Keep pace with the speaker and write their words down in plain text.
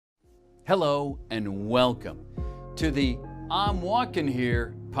Hello and welcome to the I'm Walking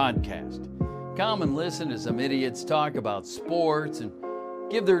Here podcast. Come and listen to some idiots talk about sports and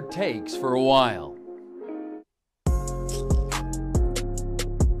give their takes for a while.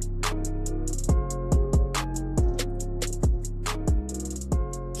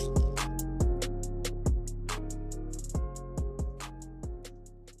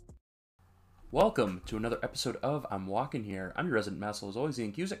 Welcome to another episode of I'm Walking Here. I'm your resident Massel, as always,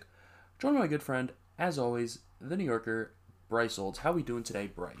 Ian Cusick. Joined by my good friend, as always, the New Yorker, Bryce Olds. How are we doing today,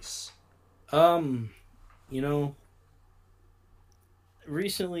 Bryce?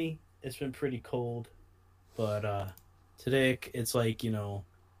 Recently it's been pretty cold, but today it's like,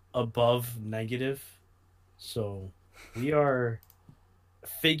 above negative. So we are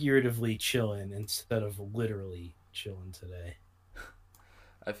figuratively chilling instead of literally chilling today.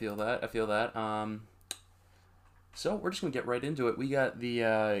 I feel that. So we're just going to get right into it. We got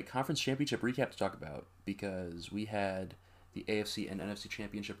the conference championship recap to talk about because we had the AFC and NFC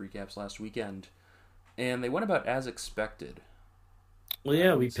championship recaps last weekend, and they went about as expected. Well,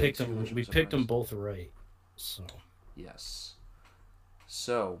 yeah, we picked them. We picked them both right. So yes.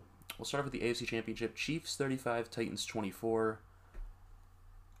 So we'll start off with the AFC championship. Chiefs 35, Titans 24.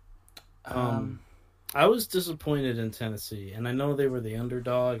 I was disappointed in Tennessee, and I know they were the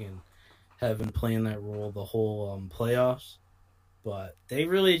underdog and have been playing that role the whole playoffs, but they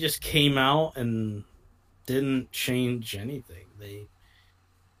really just came out and didn't change anything.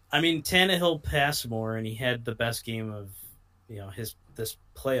 Tannehill passed more, and he had the best game of this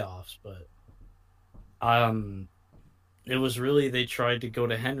playoffs, but it was really they tried to go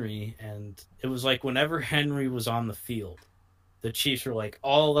to Henry, and it was like whenever Henry was on the field, the Chiefs were like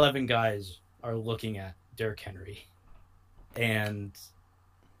all 11 guys are looking at Derrick Henry, and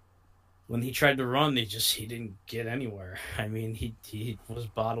when he tried to run, he didn't get anywhere. I mean, he was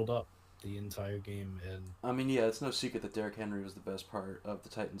bottled up the entire game. And it's no secret that Derrick Henry was the best part of the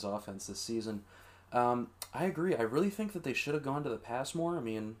Titans' offense this season. I agree. I really think that they should have gone to the pass more. I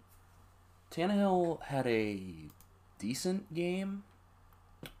mean, Tannehill had a decent game.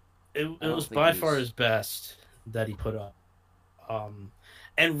 It was by far his best that he put up.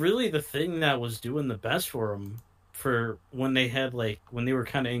 And really the thing that was doing the best for him for when they were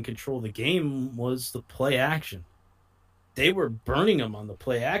kind of in control of the game was the play action. They were burning him on the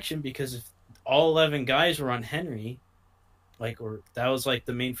play action because if all 11 guys were on Henry, that was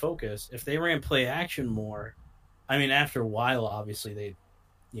the main focus. If they ran play action more, after a while, obviously they,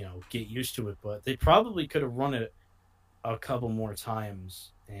 get used to it, but they probably could have run it a couple more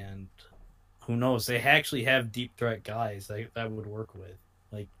times. And who knows? They actually have deep threat guys that would work with,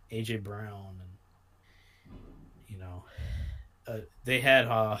 like AJ Brown, and they had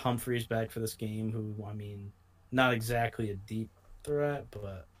Humphreys back for this game, who not exactly a deep threat,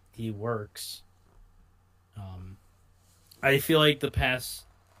 but he works. I feel like the pass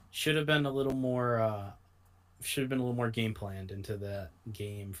should have been a little more game planned into that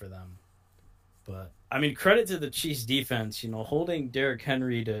game for them. But credit to the Chiefs defense, holding Derrick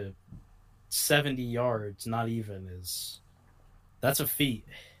Henry to 70 yards, not even, that's a feat.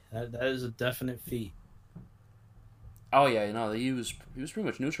 That is a definite feat. Oh yeah, he was pretty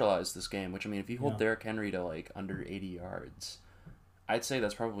much neutralized this game. Which if you hold Derrick Henry to under 80 yards, I'd say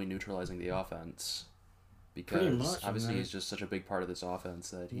that's probably neutralizing the offense because obviously he's just such a big part of this offense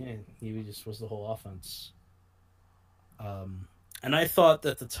that he just was the whole offense. And I thought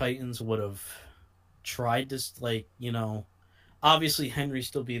that the Titans would have tried to obviously Henry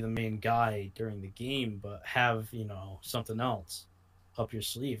still be the main guy during the game, but have something else up your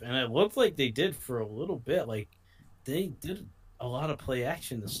sleeve, and it looked like they did for a little bit. They did a lot of play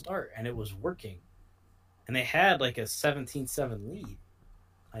action to start, and it was working. And they had a 17-7 lead,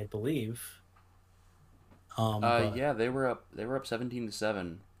 I believe. They were up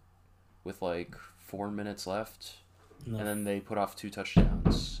 17-7 with 4 minutes left, and then they put off 2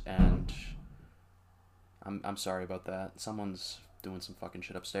 touchdowns. And I'm sorry about that. Someone's doing some fucking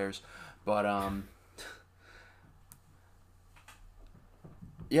shit upstairs, but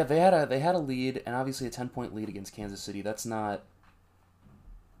yeah, they had a lead, and obviously a 10-point lead against Kansas City. That's not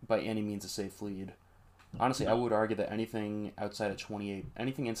by any means a safe lead. Honestly, I would argue that anything inside of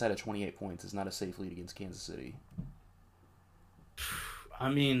 28 points is not a safe lead against Kansas City.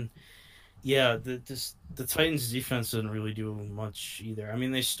 The Titans' defense didn't really do much either.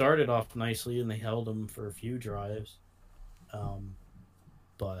 They started off nicely and they held them for a few drives,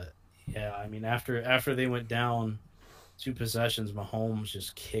 but yeah, after they went down 2 possessions, Mahomes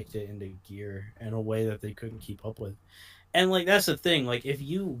just kicked it into gear in a way that they couldn't keep up with. And, that's the thing. If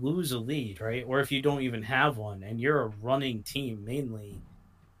you lose a lead, right, or if you don't even have one, and you're a running team mainly,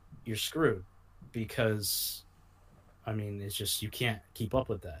 you're screwed because, I mean, it's just you can't keep up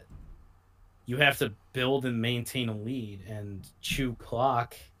with that. You have to build and maintain a lead and chew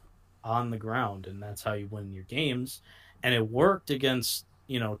clock on the ground, and that's how you win your games. And it worked against,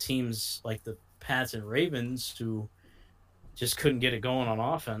 teams like the Pats and Ravens who just couldn't get it going on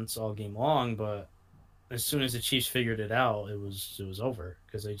offense all game long, but as soon as the Chiefs figured it out, it was over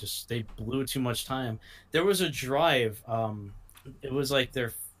because they blew too much time. There was a drive, it was like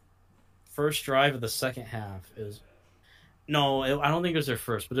their first drive of the second half. I don't think it was their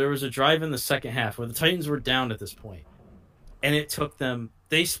first, but there was a drive in the second half where the Titans were down at this point, and it took them.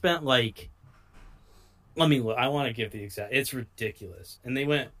 They spent like, let me look. I want to give the exact. It's ridiculous, and they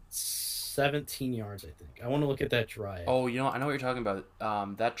went 17 yards. I think. I want to look at that drive. Oh, I know what you're talking about.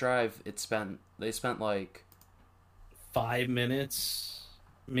 That drive, they spent like 5 minutes,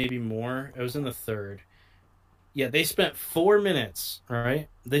 maybe more. It was in the third. Yeah, they spent 4 minutes. All right,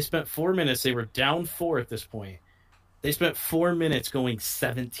 they spent 4 minutes. They were down 4 at this point. They spent 4 minutes going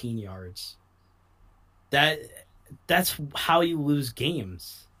 17 yards. That's how you lose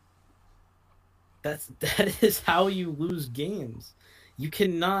games. That is how you lose games. You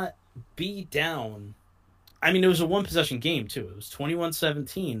cannot be down. I mean, it was a one possession game too. It was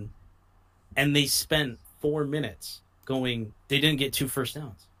 21-17, and they spent 4 minutes going. They didn't get 2 first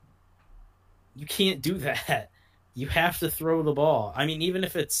downs. You can't do that. You have to throw the ball. I mean, even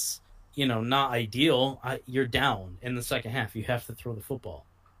if it's not ideal, you're down in the second half. You have to throw the football.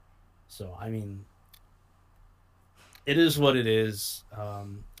 So, I mean, it is what it is.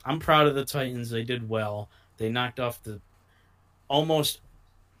 I'm proud of the Titans. They did well. They knocked off almost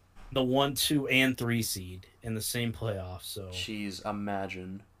the 1, 2, and 3 seed in the same playoff. So, jeez,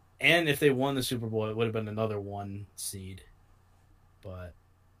 imagine. And if they won the Super Bowl, it would have been another 1 seed. But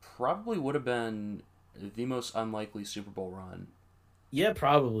probably would have been the most unlikely Super Bowl run. Yeah,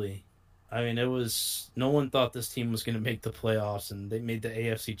 probably. I mean, no one thought this team was going to make the playoffs, and they made the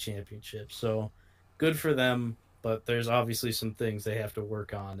AFC Championship. So, good for them, but there's obviously some things they have to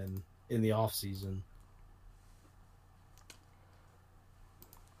work on in the offseason.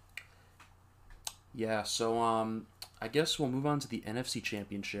 Yeah, so I guess we'll move on to the NFC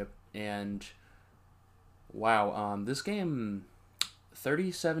Championship, and wow, this game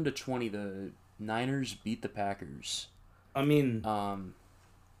 37-20, the Niners beat the Packers. I mean,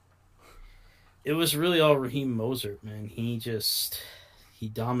 it was really all Raheem Mostert, man. He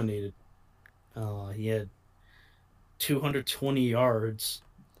dominated. He had 220 yards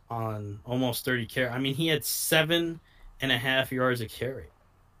on almost 30 carry. I mean, he had 7.5 yards a carry.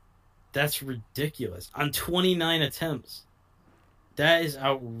 That's ridiculous. On 29 attempts. That is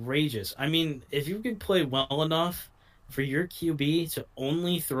outrageous. I mean, if you can play well enough for your QB to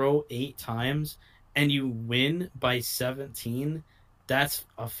only throw 8 times and you win by 17, that's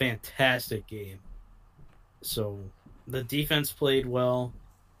a fantastic game. So the defense played well.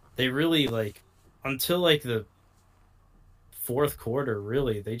 They really until the fourth quarter,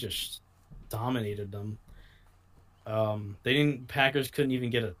 really, they just dominated them. Packers couldn't even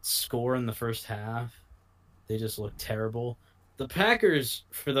get a score in the first half. They just looked terrible. The Packers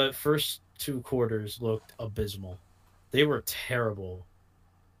for the first 2 quarters looked abysmal. They were terrible.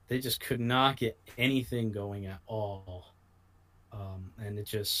 They just could not get anything going at all. And it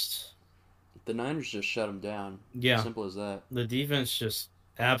just... The Niners just shut them down. Yeah. Simple as that. The defense just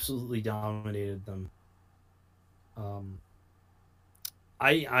absolutely dominated them.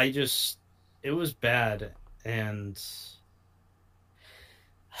 It was bad, and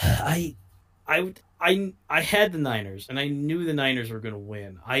I had the Niners, and I knew the Niners were going to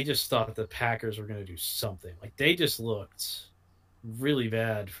win. I just thought the Packers were going to do something. They just looked really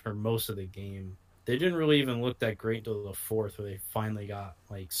bad for most of the game. They didn't really even look that great until the fourth, where they finally got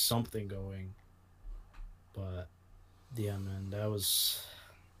something going. But yeah, man, it was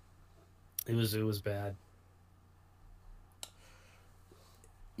bad.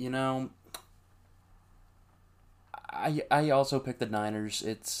 I also picked the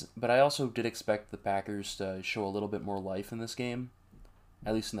Niners. But I also did expect the Packers to show a little bit more life in this game.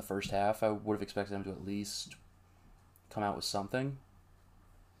 At least in the first half, I would have expected them to at least come out with something.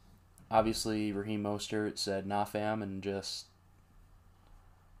 Obviously, Raheem Mostert said, "Nah, fam," and just...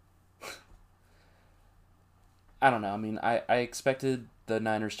 I don't know. I mean, I expected the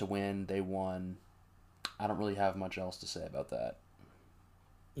Niners to win. They won. I don't really have much else to say about that.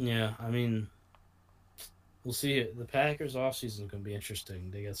 Yeah, I mean, we'll see. The Packers offseason is going to be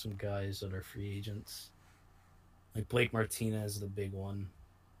interesting. They got some guys that are free agents. Blake Martinez, the big one.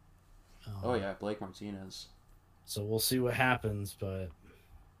 Oh, yeah, Blake Martinez. So we'll see what happens, but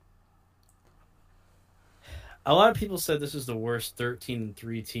A lot of people said this is the worst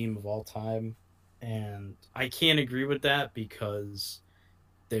 13-3 team of all time, and I can't agree with that because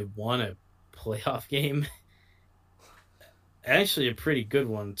they won a playoff game. Actually, a pretty good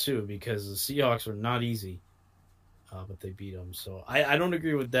one too, because the Seahawks were not easy, but they beat them. So I don't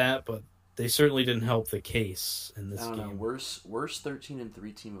agree with that, but they certainly didn't help the case in this game. Know, worst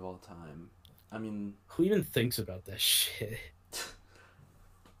 13-3 team of all time. I mean, who even thinks about that shit?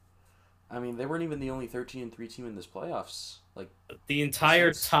 I mean, they weren't even the only 13-3 team in this playoffs. Like the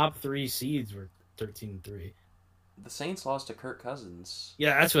entire top 3 seeds were 13-3. The Saints lost to Kirk Cousins.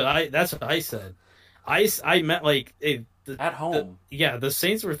 Yeah, that's what I said. I meant like at home. The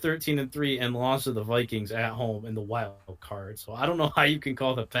Saints were 13-3 and lost to the Vikings at home in the wild card. So I don't know how you can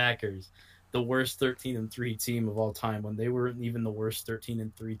call the Packers the worst 13-3 team of all time when they weren't even the worst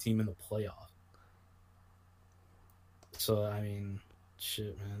 13-3 team in the playoff. So I mean,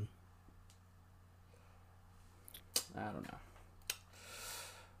 shit, man. I don't know.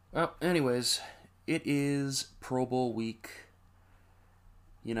 Well, anyways, it is Pro Bowl week.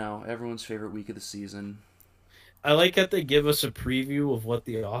 You know, everyone's favorite week of the season. I like that they give us a preview of what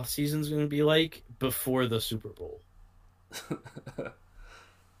the offseason's going to be like before the Super Bowl.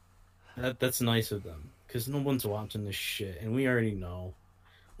 That's nice of them, because no one's watching this shit, and we already know.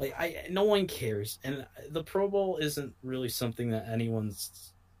 Like, no one cares, and the Pro Bowl isn't really something that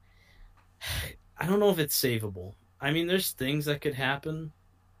anyone's... I don't know if it's savable. I mean, there's things that could happen.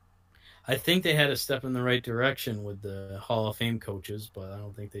 I think they had a step in the right direction with the Hall of Fame coaches, but I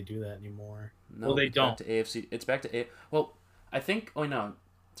don't think they do that anymore. No, well, they don't. Back to AFC. It's back to Well, I think. Oh no,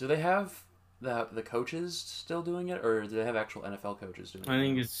 do they have the coaches still doing it, or do they have actual NFL coaches doing it? I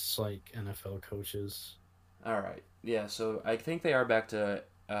think it's like NFL coaches. All right, yeah. So I think they are back to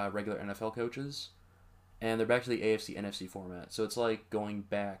regular NFL coaches, and they're back to the AFC NFC format. So it's like going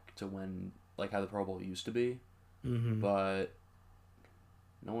back to when like how the Pro Bowl used to be, but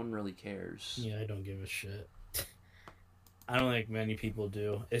no one really cares. Yeah, I don't give a shit. I don't think many people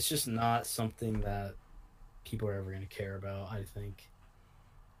do. It's just not something that people are ever going to care about, I think.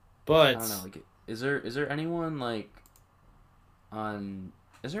 But I don't know. Like, is there anyone like on?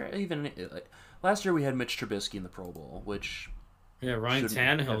 Is there even like last year we had Mitch Trubisky in the Pro Bowl, which Ryan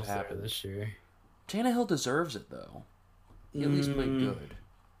Tannehill's there this year. Tannehill deserves it though. He at least played good.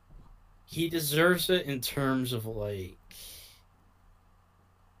 He deserves it in terms of like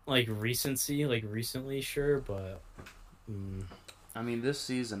recency, like recently, sure, but I mean, this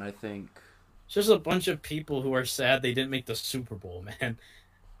season, I think it's just a bunch of people who are sad they didn't make the Super Bowl, man.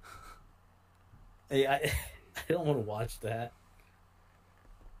 I don't want to watch that.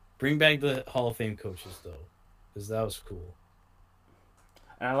 Bring back the Hall of Fame coaches though, because that was cool.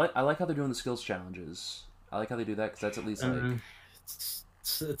 And I like how they're doing the skills challenges. I like how they do that because that's at least like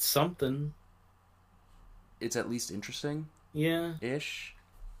it's something. It's at least interesting. Yeah. Ish.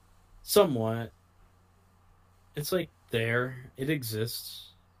 Somewhat. It's like there. It exists.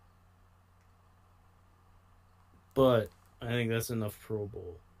 But I think that's enough Pro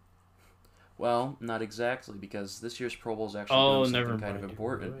Bowl. Well, not exactly, because this year's Pro Bowl is actually doing something kind of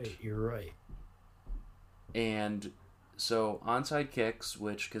important. You're right. And so onside kicks,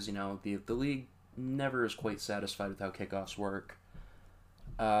 which, because, you know, the league never is quite satisfied with how kickoffs work.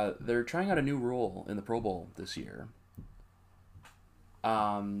 They're trying out a new rule in the Pro Bowl this year.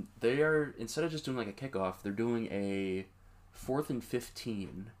 They are, instead of just doing like a kickoff, they're doing a 4th and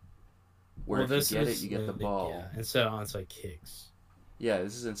 15, where if you get it, you get the ball. Yeah, instead of onside kicks. Yeah,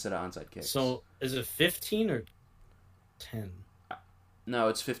 this is instead of onside kicks. So, is it 15 or 10? No,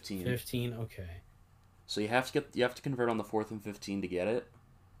 it's 15. 15, okay. So you have to convert on the 4th and 15 to get it.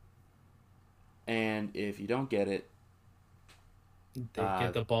 And if you don't get it, they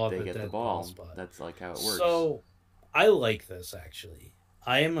get the ball. They get the ball. Spot. That's like how it works. So, I like this, actually.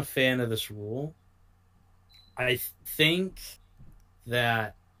 I am a fan of this rule. I think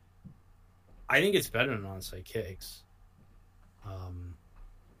it's better than onside kicks.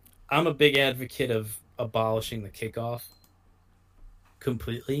 I'm a big advocate of abolishing the kickoff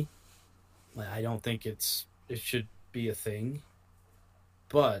completely. Like, I don't think it should be a thing.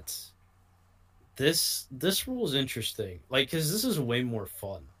 But this rule is interesting. Like, because this is way more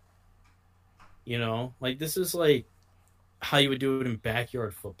fun. You know? Like, this is like how you would do it in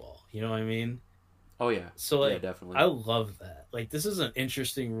backyard football. You know what I mean? Oh, yeah. So, like, yeah, definitely. I love that. Like, this is an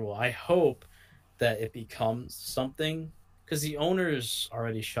interesting rule. I hope that it becomes something, because the owners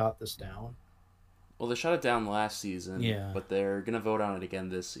already shot this down. Well, they shot it down last season, yeah, but they're going to vote on it again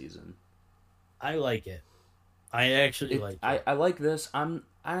this season. I like it. I actually like it. I like this. I'm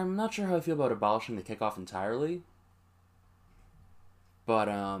not sure how I feel about abolishing the kickoff entirely, but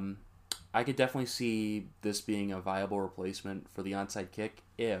I could definitely see this being a viable replacement for the onside kick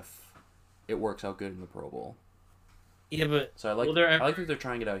if it works out good in the Pro Bowl. Yeah, but so I like that they're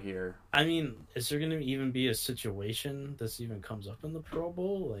trying it out here. I mean, is there going to even be a situation this even comes up in the Pro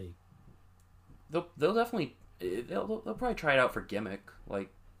Bowl? Like, they'll definitely they'll probably try it out for gimmick, like,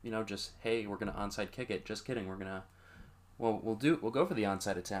 you know, just, hey, we're gonna onside kick it. Just kidding, we're gonna we'll go for the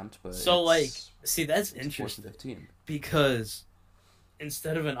onside attempt, but so like, see, that's interesting because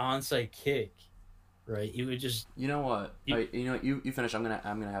instead of an onside kick, right, you would just, you know what, you finish. I'm gonna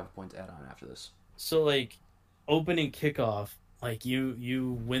have a point to add on after this. So like, opening kickoff, like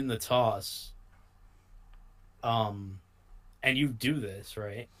you win the toss, and you do this,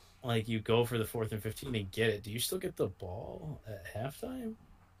 right? Like, you go for the 4th and 15 and get it. Do you still get the ball at halftime?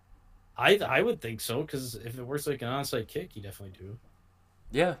 I would think so, because if it works like an onside kick, you definitely do.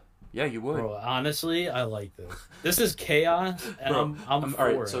 Yeah, you would. Bro, honestly, I like this. This is chaos, and Bro, I'm for all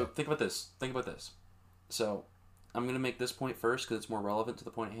right, it. so think about this. So, I'm going to make this point first, because it's more relevant to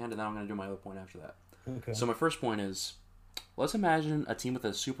the point at hand, and then I'm going to do my other point after that. Okay. So my first point is, let's imagine a team with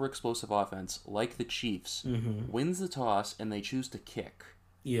a super explosive offense, like the Chiefs, wins the toss, and they choose to kick.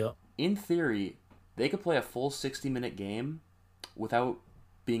 Yeah. In theory, they could play a full 60-minute game without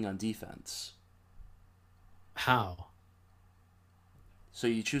being on defense. How? So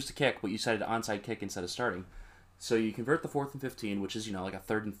you choose to kick, but you decided to onside kick instead of starting. So you convert the 4th and 15, which is, you know, like a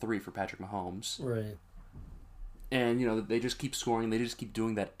 3rd and 3 for Patrick Mahomes. Right. And, you know, they just keep scoring. They just keep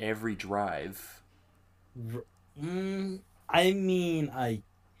doing that every drive. I mean,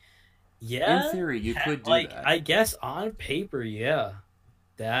 yeah. In theory, you could do that. I guess on paper, yeah.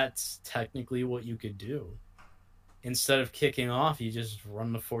 That's technically what you could do. Instead of kicking off, you just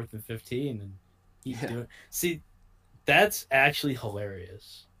run the 4th and 15 and keep doing. See, that's actually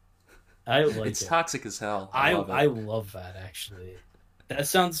hilarious. I like it's toxic as hell. I love that, actually. That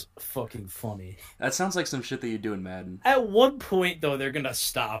sounds fucking funny. That sounds like some shit that you do in Madden. At one point, though, they're gonna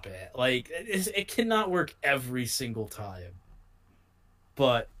stop it. Like, it cannot work every single time.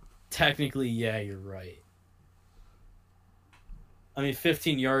 But technically, yeah, you're right. I mean,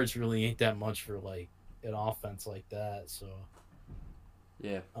 15 yards really ain't that much for, like, an offense like that, so...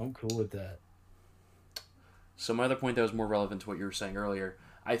 Yeah. I'm cool with that. So my other point that was more relevant to what you were saying earlier,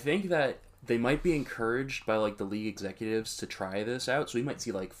 I think that they might be encouraged by, like, the league executives to try this out, so we might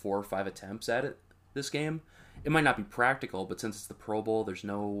see, like, 4 or 5 attempts at it this game. It might not be practical, but since it's the Pro Bowl, there's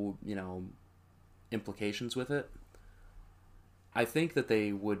no, you know, implications with it. I think that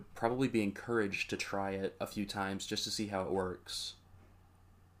they would probably be encouraged to try it a few times just to see how it works.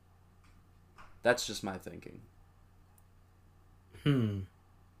 That's just my thinking.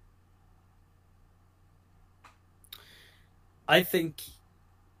 I think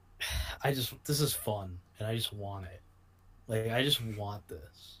this is fun, and I just want it. Like, I just want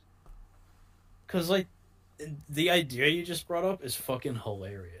this. Because, like, the idea you just brought up is fucking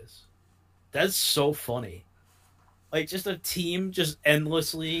hilarious. That's so funny. Like, just a team just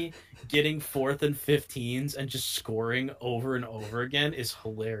endlessly getting 4th and 15s and just scoring over and over again is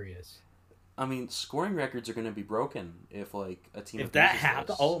hilarious. I mean, scoring records are going to be broken if, like, a team... If that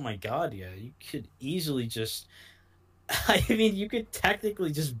happened, oh my god, yeah. You could easily just... I mean, you could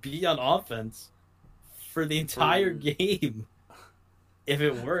technically just be on offense for the entire game if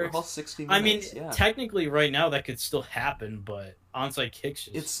it works. For all 60 minutes, I mean, technically right now that could still happen, but onside kicks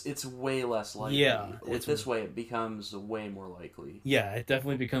just... It's way less likely. Yeah. This way it becomes way more likely. Yeah, it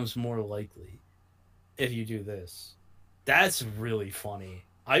definitely becomes more likely if you do this. That's really funny.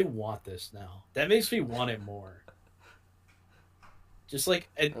 I want this now. That makes me want it more. Just like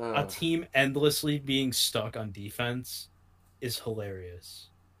a team endlessly being stuck on defense is hilarious.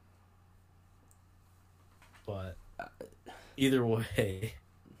 But either way,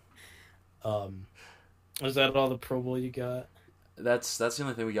 was that all the Pro Bowl you got? That's the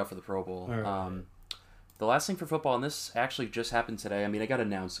only thing we got for the Pro Bowl. Right. The last thing for football, and this actually just happened today. I mean, it got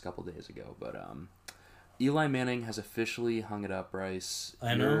announced a couple days ago, but Eli Manning has officially hung it up, Bryce.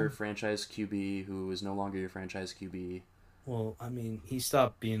 I know. Your franchise QB, who is no longer your franchise QB. Well, I mean, he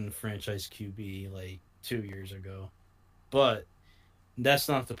stopped being franchise QB like 2 years ago. But that's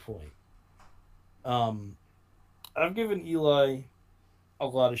not the point. I've given Eli a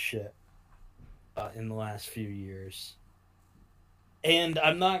lot of shit in the last few years. And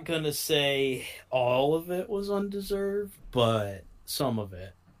I'm not going to say all of it was undeserved, but some of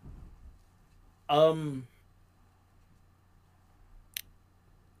it.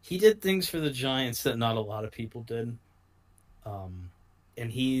 He did things for the Giants that not a lot of people did. And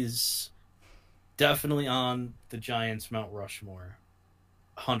he's definitely on the Giants' Mount Rushmore.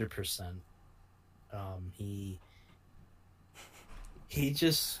 100%. He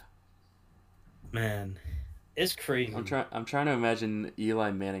just... Man, it's crazy. I'm trying to imagine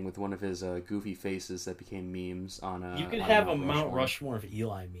Eli Manning with one of his goofy faces that became memes on You could on have a Mount Rushmore of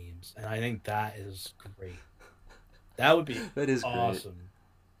Eli memes, and I think that is great. That would be that is awesome. Great.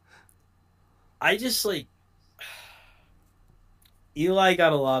 I just like Eli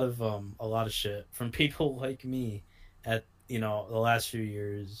got a lot of shit from people like me at the last few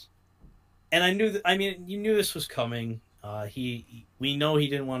years, and I knew you knew this was coming. We know he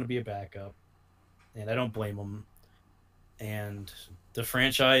didn't want to be a backup, and I don't blame him. And the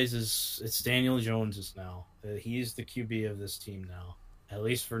franchise it's Daniel Jones's now. He's the QB of this team now, at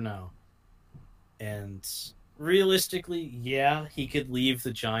least for now. And realistically, yeah, he could leave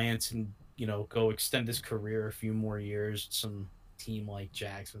the Giants and go extend his career a few more years, some team like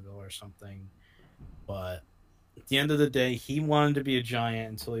Jacksonville or something. But at the end of the day, he wanted to be a Giant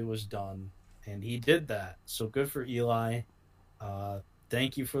until he was done, and he did that. So good for Eli.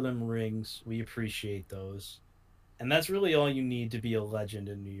 Thank you for them rings. We appreciate those. And that's really all you need to be a legend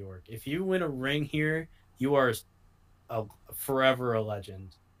in New York. If you win a ring here, you are forever a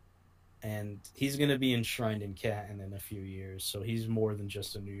legend. And he's going to be enshrined in Canton in a few years, so he's more than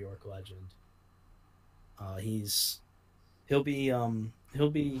just a New York legend. He'll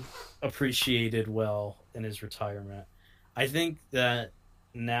be appreciated well in his retirement. I think that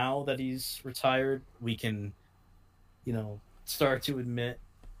now that he's retired, we can, start to admit,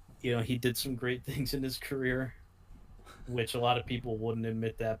 he did some great things in his career, which a lot of people wouldn't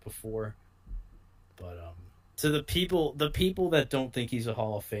admit that before. But to the people that don't think he's a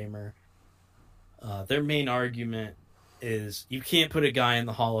Hall of Famer, their main argument is you can't put a guy in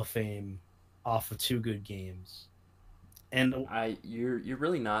the Hall of Fame off of 2 good games. And you're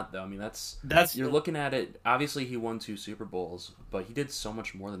really not, though. I mean, that's you're looking at it. Obviously, he won 2 Super Bowls, but he did so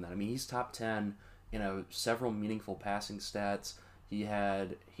much more than that. I mean, he's top 10, several meaningful passing stats. He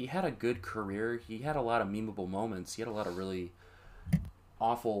had a good career. He had a lot of memeable moments. He had a lot of really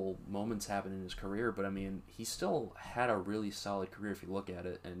awful moments happen in his career, but I mean, he still had a really solid career if you look at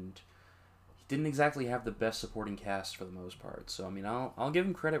it, and he didn't exactly have the best supporting cast for the most part. So I mean, I'll give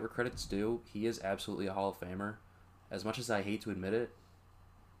him credit where credit's due. He is absolutely a Hall of Famer, as much as I hate to admit it.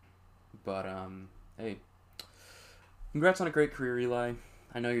 But hey, congrats on a great career, Eli.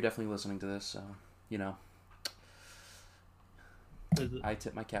 I know you're definitely listening to this, so I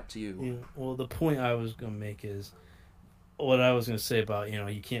tip my cap to you. Yeah, well, the point I was going to make is what I was going to say about,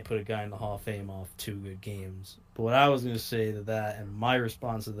 you can't put a guy in the Hall of Fame off 2 good games. But what I was going to say to that, and my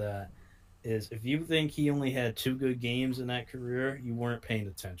response to that, is if you think he only had 2 good games in that career, you weren't paying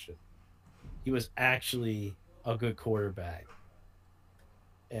attention. He was actually a good quarterback.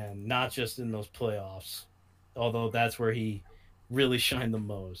 And not just in those playoffs, although that's where he really shined the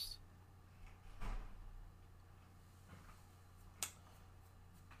most.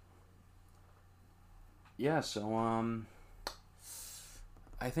 Yeah, so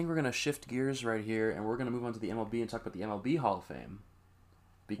I think we're going to shift gears right here, and we're going to move on to the MLB and talk about the MLB Hall of Fame.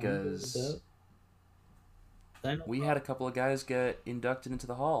 Because we had a couple of guys get inducted into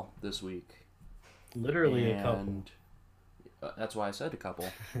the Hall this week. Literally a couple. That's why I said a couple.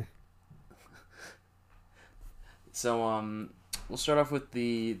 So we'll start off with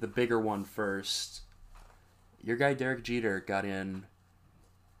the bigger one first. Your guy Derek Jeter got in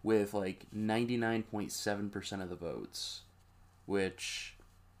with like 99.7% of the votes, which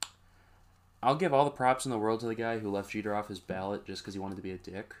I'll give all the props in the world to the guy who left Jeter off his ballot just because he wanted to be a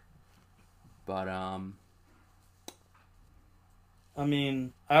dick. But I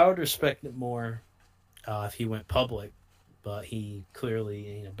mean, I would respect it more if he went public, but he clearly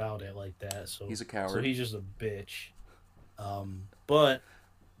ain't about it like that. So he's a coward. So he's just a bitch. But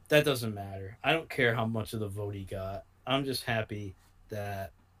that doesn't matter. I don't care how much of the vote he got. I'm just happy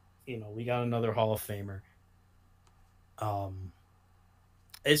that we got another Hall of Famer.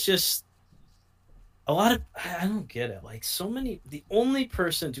 It's just a lot of I don't get it. Like so many, the only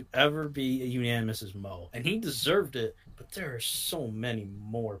person to ever be a unanimous is Mo, and he deserved it. But there are so many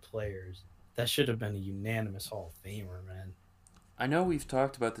more players that should have been a unanimous Hall of Famer, man. I know we've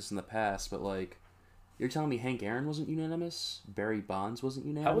talked about this in the past, but like, you're telling me Hank Aaron wasn't unanimous? Barry Bonds wasn't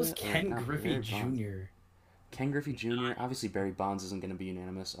unanimous? How was Ken Griffey Jr.? Ken Griffey Jr. Obviously, Barry Bonds isn't going to be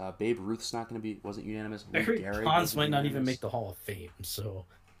unanimous. Babe Ruth's wasn't unanimous. Barry Bonds might not even make the Hall of Fame, so.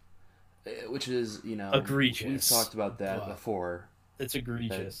 Which is, egregious. We've talked about that before. It's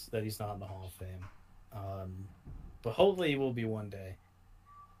egregious that he's not in the Hall of Fame. But hopefully he will be one day.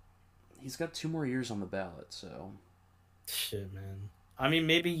 He's got 2 more years on the ballot, so. Shit, man. I mean,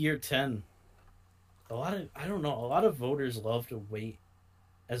 maybe year 10. A lot of voters love to wait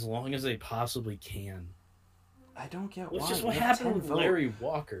as long as they possibly can. I don't get Which why. is what happened with Larry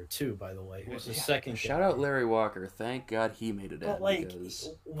Walker too, by the way. Who was the second guy. Shout out Larry Walker. Thank God he made it in. But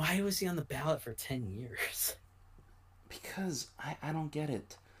why was he on the ballot for 10 years? Because I don't get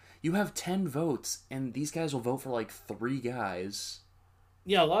it. You have 10 votes, and these guys will vote for like 3 guys.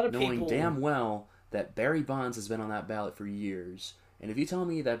 Yeah, a lot of knowing people... damn well that Barry Bonds has been on that ballot for years. And if you tell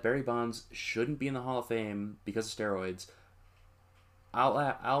me that Barry Bonds shouldn't be in the Hall of Fame because of steroids,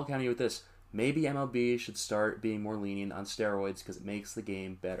 I'll counter you with this. Maybe MLB should start being more lenient on steroids because it makes the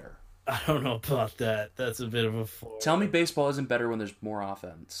game better. I don't know about that. That's a bit of a flaw. Tell me baseball isn't better when there's more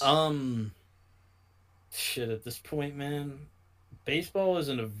offense. Shit, at this point, man, baseball is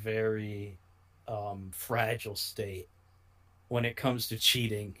in a very fragile state when it comes to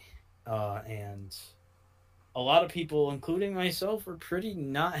cheating. And a lot of people, including myself, are pretty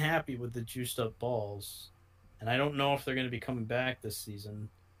not happy with the juiced up balls. And I don't know if they're going to be coming back this season.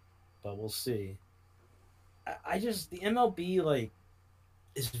 But we'll see. The MLB,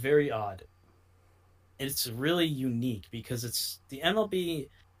 is very odd. It's really unique because the MLB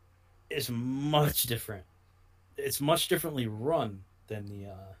is much different. It's much differently run than the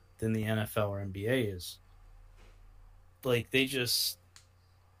NFL or NBA is. They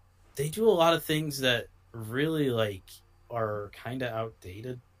do a lot of things that really, are kind of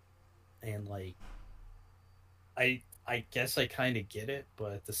outdated. And, I guess I kind of get it,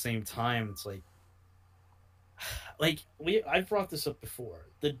 but at the same time, it's I've brought this up before.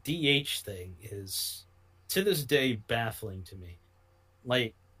 The DH thing is, to this day, baffling to me.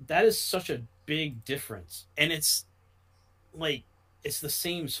 That is such a big difference. And it's the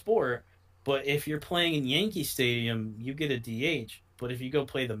same sport, but if you're playing in Yankee Stadium, you get a DH. But if you go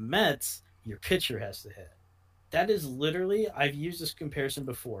play the Mets, your pitcher has to hit. That is literally, I've used this comparison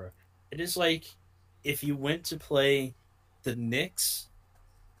before. It is if you went to play the Knicks,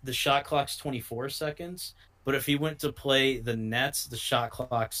 the shot clock's 24 seconds, but if you went to play the Nets, the shot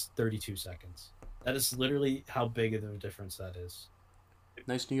clock's 32 seconds. That is literally how big of a difference that is.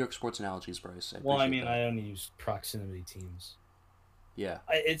 Nice New York sports analogies, Bryce. I only use proximity teams. Yeah.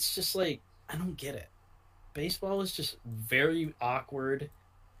 It's just I don't get it. Baseball is just very awkward.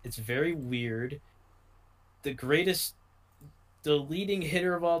 It's very weird. The leading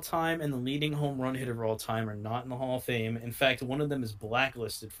hitter of all time and the leading home run hitter of all time are not in the Hall of Fame. In fact, one of them is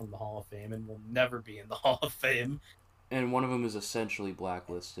blacklisted from the Hall of Fame and will never be in the Hall of Fame. And one of them is essentially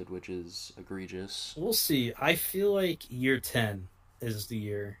blacklisted, which is egregious. We'll see. I feel like year 10 is the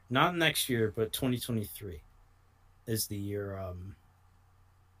year. Not next year, but 2023 is the year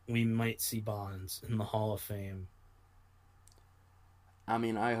we might see Bonds in the Hall of Fame. I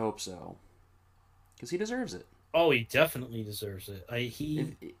mean, I hope so. Because he deserves it. Oh, he definitely deserves it.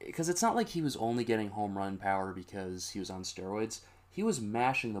 Because it's not like he was only getting home run power because he was on steroids. He was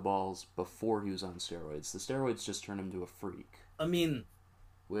mashing the balls before he was on steroids. The steroids just turned him into a freak. I mean...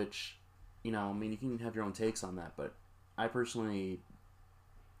 Which, you can have your own takes on that, but I personally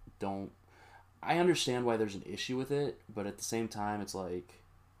don't... I understand why there's an issue with it, but at the same time, it's I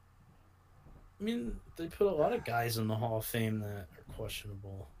mean, they put a lot of guys in the Hall of Fame that are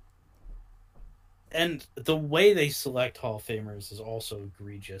questionable. And the way they select Hall of Famers is also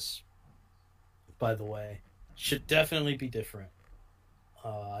egregious, by the way. Should definitely be different.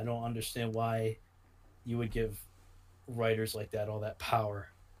 I don't understand why you would give writers like that all that power.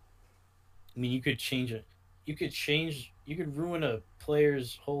 I mean, you could change it. You could ruin a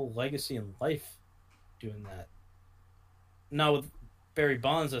player's whole legacy in life doing that. Now, with Barry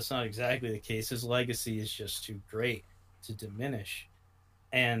Bonds, that's not exactly the case. His legacy is just too great to diminish.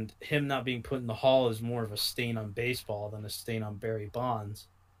 And him not being put in the Hall is more of a stain on baseball than a stain on Barry Bonds.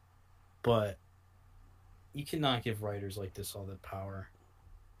 But you cannot give writers like this all that power.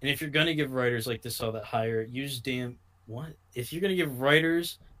 And if you're going to give writers like this all that higher, if you're going to give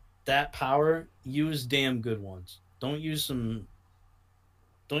writers that power, use damn good ones. Don't use who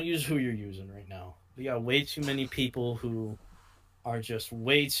you're using right now. We got way too many people who are just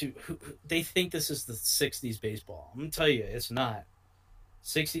they think this is the 60s baseball. I'm going to tell you, it's not.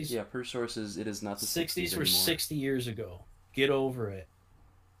 60s. Yeah, per sources, it is not the 60s were 60 years ago. Get over it.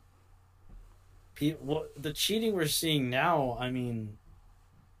 The cheating we're seeing now, I mean,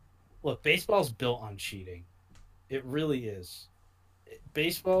 look, baseball's built on cheating. It really is.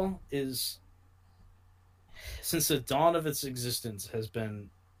 Baseball is, since the dawn of its existence, has been,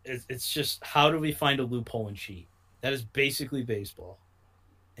 it's just, how do we find a loophole and cheat? That is basically baseball.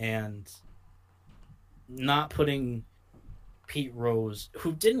 And not putting Pete Rose,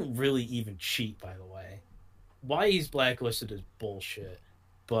 who didn't really even cheat, by the way. Why he's blacklisted is bullshit.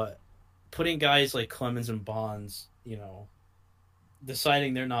 But putting guys like Clemens and Bonds,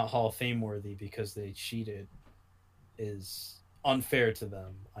 deciding they're not Hall of Fame worthy because they cheated, is unfair to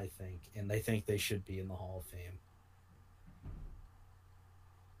them, I think, and I think they should be in the Hall of Fame.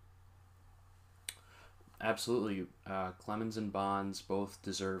 Absolutely. Clemens and Bonds both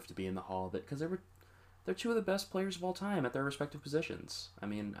deserve to be in the Hall of it because they're two of the best players of all time at their respective positions. I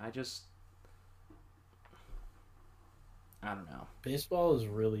mean, I don't know. Baseball is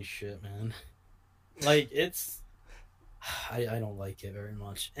really shit, man. Like, it's... I don't like it very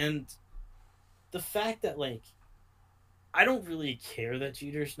much. And the fact that, like, I don't really care that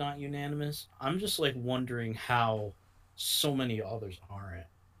Jeter's not unanimous. I'm just, like, wondering how so many others aren't.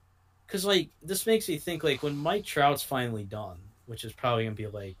 Because, like, this makes me think, like, when Mike Trout's finally done, which is probably going to be,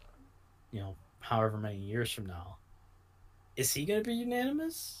 like, you know, however many years from now, is he going to be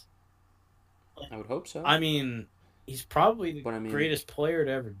unanimous? I would hope so. I mean, he's probably the greatest player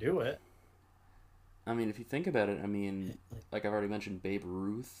to ever do it. I mean, if you think about it, I mean, like I've already mentioned, Babe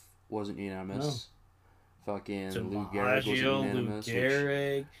Ruth wasn't unanimous. No. Fucking Lou Gehrig wasn't unanimous. Lou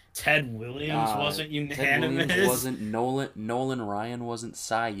Gehrig. Ted Williams wasn't unanimous. Ted Williams wasn't. Nolan Ryan wasn't.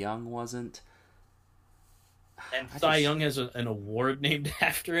 Cy Young wasn't. And Cy Young has an award named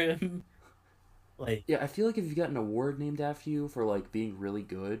after him. Like, yeah, I feel like if you got an award named after you for like being really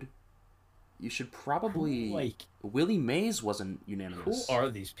good, you should probably like Willie Mays wasn't unanimous. Who are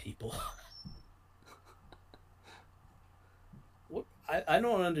these people? I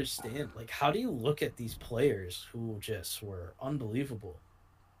don't understand. Like, how do you look at these players who just were unbelievable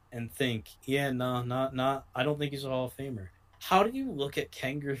and think, yeah, no, not. I don't think he's a Hall of Famer. How do you look at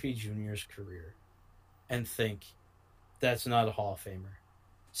Ken Griffey Jr.'s career and think that's not a Hall of Famer?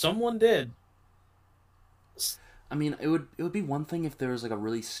 Someone did. I mean, it would be one thing if there was like a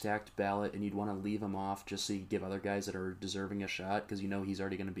really stacked ballot and you'd want to leave him off just so you give other guys that are deserving a shot because you know he's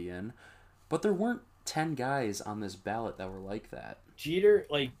already going to be in. But there weren't 10 guys on this ballot that were like that. Jeter,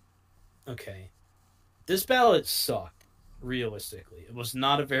 like, okay. This ballot sucked, realistically. It was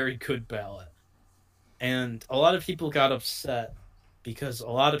not a very good ballot. And a lot of people got upset because a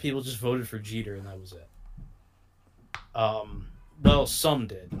lot of people just voted for Jeter and that was it. Well, some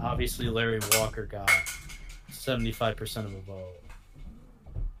did. Obviously, Larry Walker got 75% of the vote.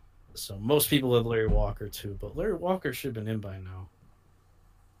 So most people had Larry Walker too, but Larry Walker should have been in by now.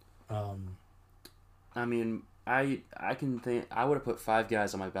 I mean, I can think I would have put 5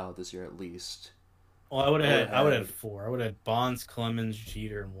 guys on my ballot this year at least. Well, I would have had 4. I would have had Bonds, Clemens,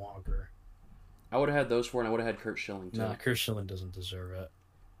 Jeter, and Walker. I would have had those 4, and I would have had Curt Schilling too. No, Curt Schilling doesn't deserve it.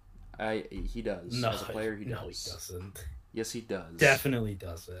 He does. No, as a player, he does. No, he doesn't. Yes, he does. Definitely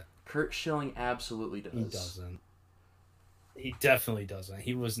does it. Curt Schilling absolutely does. He doesn't. He definitely doesn't.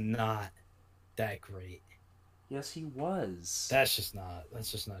 He was not that great. Yes, he was. That's just not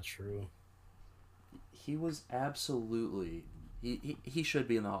true. He was absolutely. He should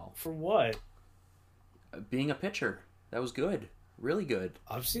be in the Hall. For what? Being a pitcher. That was good. Really good.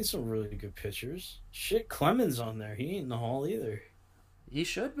 I've seen some really good pitchers. Shit, Clemens on there. He ain't in the Hall either. He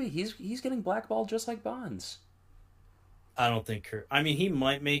should be. He's getting blackballed just like Bonds. I don't think Kurt... I mean, he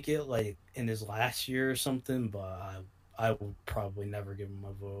might make it, like, in his last year or something, but I would probably never give him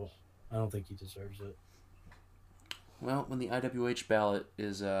a vote. I don't think he deserves it. Well, when the IWH ballot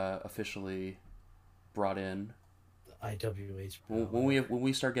is officially brought in... The IWH ballot. When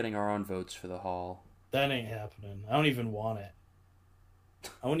we start getting our own votes for the Hall... That ain't happening. I don't even want it.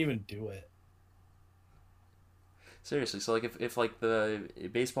 I wouldn't even do it. Seriously, so like if like the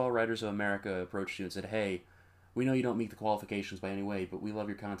Baseball Writers of America approached you and said, hey, we know you don't meet the qualifications by any way, but we love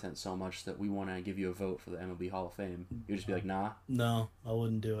your content so much that we want to give you a vote for the MLB Hall of Fame, you'd just be like, nah? No, I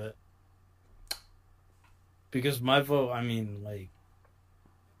wouldn't do it. Because my vote, I mean, like,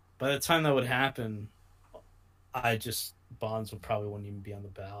 by the time that would happen, Bonds would probably wouldn't even be on the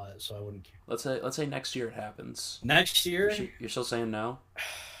ballot, so I wouldn't care. Let's say next year it happens. Next year? You're still saying no?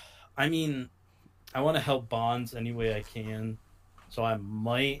 I mean, I want to help Bonds any way I can, so I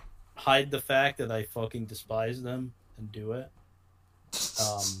might hide the fact that I fucking despise them and do it.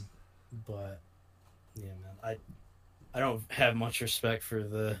 But yeah, man, I don't have much respect for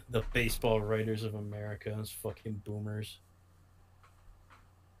the Baseball Writers of America. Those fucking boomers.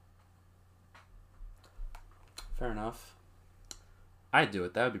 Fair enough. I'd do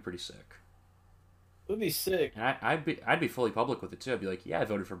it. That would be pretty sick. It would be sick. And I'd be fully public with it too. I'd be like, yeah, I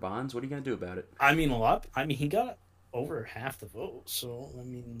voted for Bonds. What are you gonna do about it? I mean, he got over half the vote, so I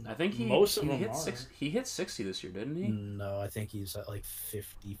mean, I think most of them hit are. He hit 60 this year, didn't he? No, I think he's at like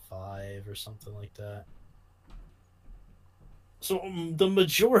 55 or something like that. So the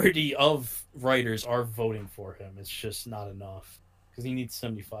majority of writers are voting for him. It's just not enough because he needs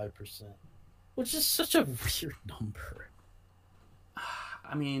 75%, which is such a weird number.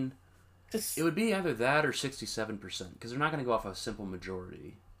 I mean, It would be either that or 67%, because they're not going to go off a simple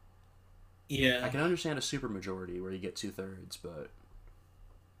majority. Yeah. I can understand a super majority where you get 2/3, but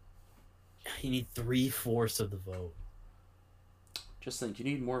you need 3/4 of the vote. Just think, you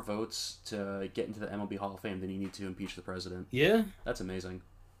need more votes to get into the MLB Hall of Fame than you need to impeach the president. Yeah. That's amazing.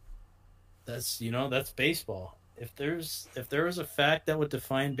 That's baseball. If there was a fact that would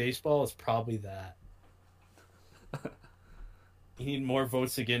define baseball, it's probably that. You need more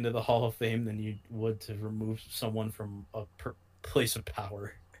votes to get into the Hall of Fame than you would to remove someone from a place of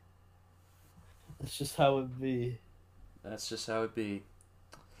power. That's just how it be. That's just how it be.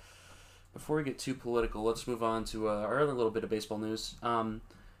 Before we get too political, let's move on to our other little bit of baseball news.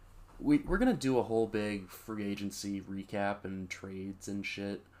 We're going to do a whole big free agency recap and trades and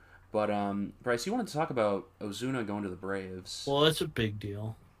shit. But, Bryce, you wanted to talk about Ozuna going to the Braves. Well, that's a big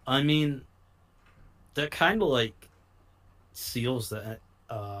deal. I mean, that kind of, like, seals the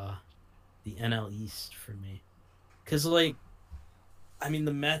NL East for me. Because, like, I mean,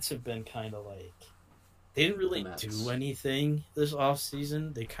 the Mets have been kind of, like, they didn't really do anything this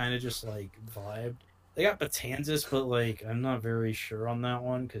offseason. They kind of just, like, vibed. They got Betances, but, like, I'm not very sure on that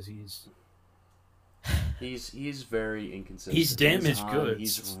one because he's very inconsistent. He's damaged goods.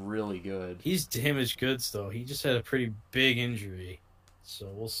 He's really good. He's damaged goods, though. He just had a pretty big injury. So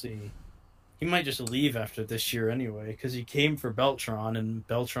we'll see. He might just leave after this year anyway, because he came for Beltran, and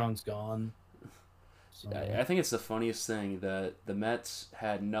Beltran's gone. So. I think it's the funniest thing that the Mets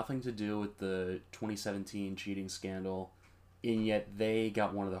had nothing to do with the 2017 cheating scandal, and yet they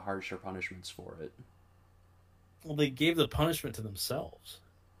got one of the harsher punishments for it. Well, they gave the punishment to themselves.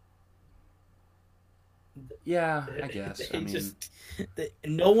 Yeah, I guess. I mean,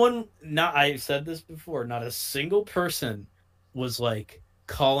 no one. I've said this before. Not a single person was like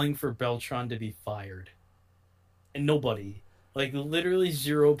calling for Beltran to be fired, and nobody, like literally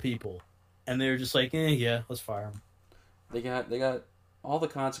 0 people, and they're just like, yeah, let's fire him. They got all the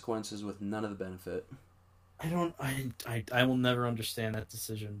consequences with none of the benefit. I will never understand that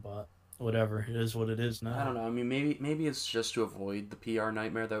decision, but whatever, it is what it is now. I don't know. I mean, maybe it's just to avoid the PR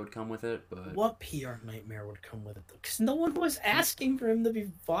nightmare that would come with it. But what PR nightmare would come with it, though? Because no one was asking for him to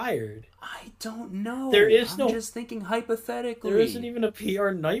be fired. I don't know. I'm just thinking hypothetically. There isn't even a PR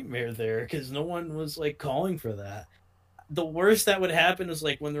nightmare there because no one was like calling for that. The worst that would happen is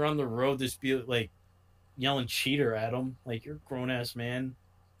like when they're on the road, just be like yelling "cheater" at them. Like, you're a grown ass man,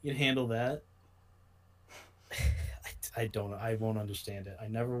 you can handle that. I won't understand it. I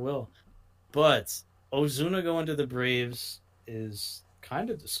never will. But Ozuna going to the Braves is kind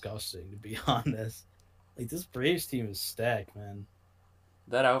of disgusting, to be honest. Like, this Braves team is stacked, man.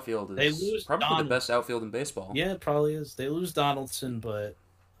 That outfield is probably the best outfield in baseball. Yeah, it probably is. They lose Donaldson, but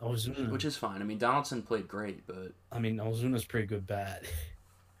Ozuna... Which is fine. I mean, Donaldson played great, but... I mean, Ozuna's pretty good bat.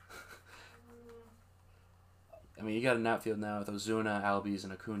 I mean, you got an outfield now with Ozuna, Albies,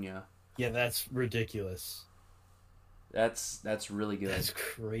 and Acuna. Yeah, that's ridiculous. That's really good. That's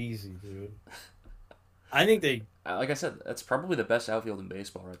crazy, dude. I think they... Like I said, that's probably the best outfield in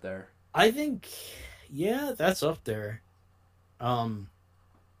baseball right there. I think, yeah, that's up there.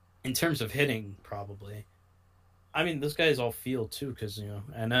 In terms of hitting, probably. I mean, this guy's all field, too, because,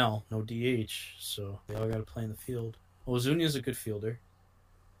 NL, no DH, so they all got to play in the field. Ozuna's a good fielder.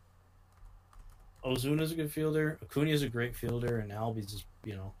 Ozuna's a good fielder. Acuna's a great fielder, and Albies is,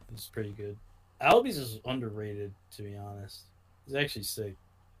 is pretty good. Albies is underrated, to be honest. He's actually sick.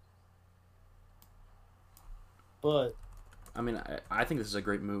 But... I mean, I think this is a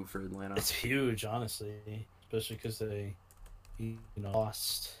great move for Atlanta. It's huge, honestly. Especially because they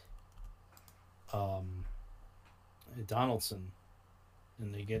lost Donaldson.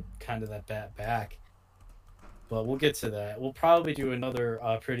 And they get kind of that bat back. But we'll get to that. We'll probably do another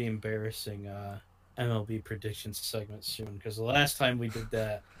pretty embarrassing MLB predictions segment soon. Because the last time we did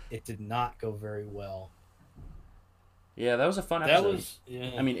that, it did not go very well. Yeah, that was a fun episode.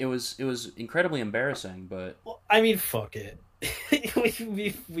 Yeah. I mean, it was incredibly embarrassing, but... Well, I mean, fuck it.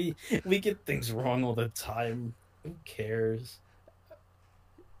 we get things wrong all the time. Who cares?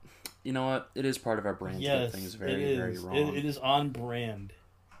 You know what? It is part of our brand to get things very, very wrong. It is on brand.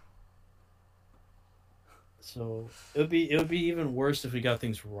 So it would be even worse if we got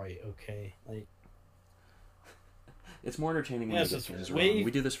things right. Okay, like. It's more entertaining when we get things wrong. We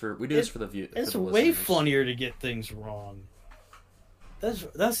do this for the view. It's way funnier to get things wrong.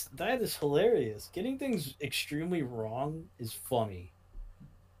 That is hilarious. Getting things extremely wrong is funny.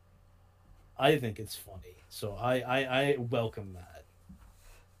 I think it's funny, so I welcome that.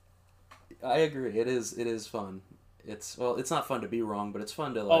 I agree. It is fun. It's not fun to be wrong, but it's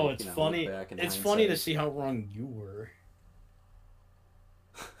fun to it's funny. Look back it's funny to see how wrong you were.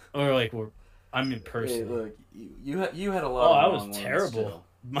 Or like I'm in person. Hey, look, you had a Oh, lot I of was long ones, terrible. too.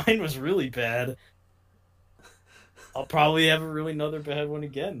 Mine was really bad. I'll probably have a really another bad one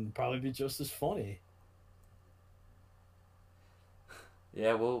again. Probably be just as funny.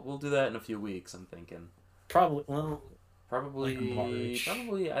 Yeah, we'll do that in a few weeks, I'm thinking. Probably, well, Probably like March.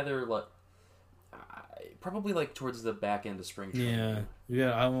 either like probably like towards the back end of spring training.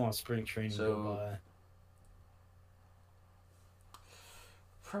 Yeah. I want spring training to So- go by.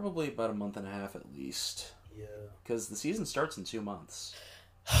 Probably about a month and a half at least, Yeah. because the season starts in 2 months.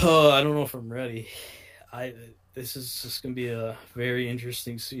 Oh, I don't know if I'm ready. This is just gonna be a very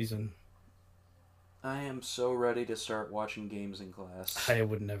interesting season. I am so ready to start watching games in class. I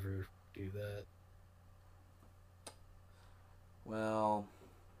would never do that. Well,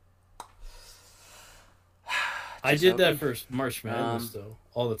 I just did that hoping- for March Madness though,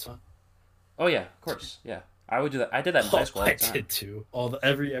 all the time. Oh yeah, of course, yeah. I would do that. I did that in high school all I the time. did too.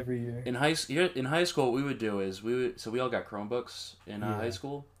 Every year. In high school, what we would do is we all got Chromebooks in Yeah. high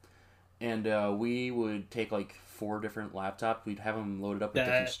school, and we would take like 4 different laptops. We'd have them loaded up with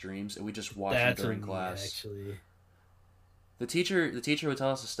different streams, and we just watch them That's during me, class. actually. The teacher would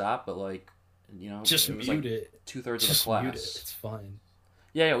tell us to stop, but like Just it was mute like it. 2/3 of the Just class. mute it. It's fine.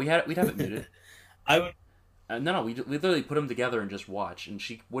 Yeah, we'd have it muted. I would. No, we literally put them together and just watch, and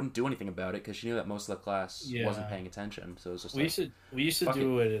she wouldn't do anything about it because she knew that most of the class Yeah. wasn't paying attention. So it was just We used to fuck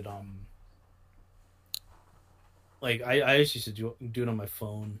do it at like I used to do it on my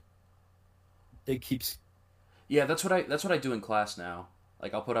phone. It keeps. yeah, that's what I do in class now.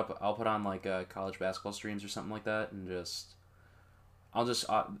 Like I'll put on like college basketball streams or something like that, and it's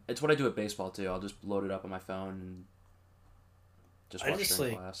what I do at baseball too. I'll just load it up on my phone and just watch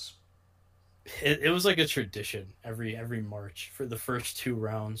during class. It was like a tradition every March for the first 2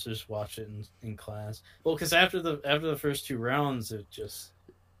 rounds. Just watch it in class. Well, because after the first 2 rounds, it just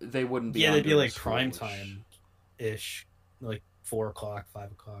they wouldn't be. they'd be like school, prime time ish, like 4:00,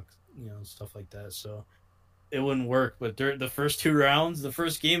 5:00, stuff like that. So it wouldn't work. But during the first 2 rounds, the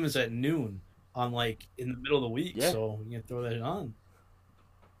first game is at noon on like in the middle of the week. Yeah. So you can throw that on.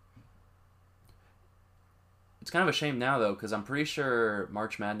 It's kind of a shame now though, because I'm pretty sure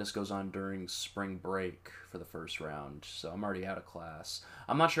March Madness goes on during spring break for the first round. So I'm already out of class.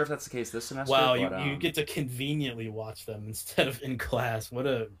 I'm not sure if that's the case this semester. Wow, but, you get to conveniently watch them instead of in class. What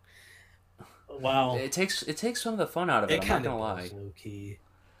a wow! It takes some of the fun out of it. I'm not kind gonna of lie. low key.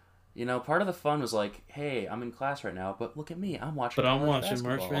 Part of the fun was like, hey, I'm in class right now, but look at me, I'm watching. But I'm college watching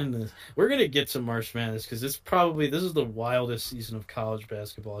March basketball. Madness. We're gonna get to March Madness because this is the wildest season of college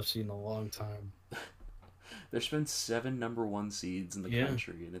basketball I've seen in a long time. There's been 7 number 1 seeds in the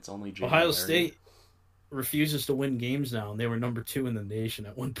country, and it's only January. Ohio State refuses to win games now, and they were number 2 in the nation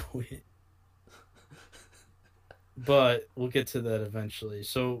at one point. But we'll get to that eventually.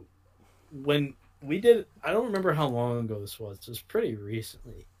 So when we did, I don't remember how long ago this was. It was pretty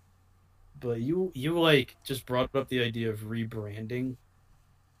recently. But you like just brought up the idea of rebranding.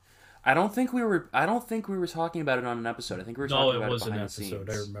 I don't think we were talking about it on an episode. I think we were talking about it behind the scenes. No, it was an episode.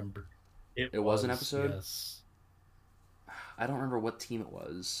 I remember. It was an episode? Yes. I don't remember what team it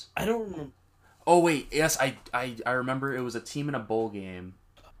was. I don't remember. Oh wait, yes, I remember it was a team in a bowl game,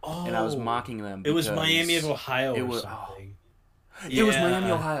 and I was mocking them. It was Miami of Ohio it or was, something. It was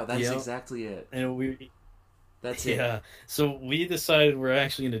Miami, Ohio. That's Yep. exactly it. And That's it. yeah. So we decided we're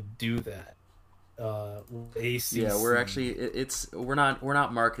actually going to do that. ACC. Yeah, we're actually we're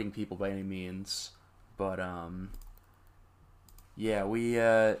not marketing people by any means, but yeah, we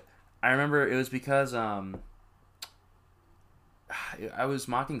I remember it was because I was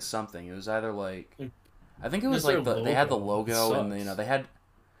mocking something. It was either like I think it was like they had the logo and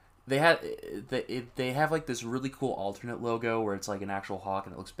they have like this really cool alternate logo where it's like an actual hawk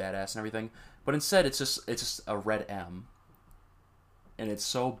and it looks badass and everything. But instead it's just a red M. And it's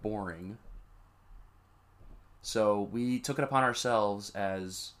so boring. So we took it upon ourselves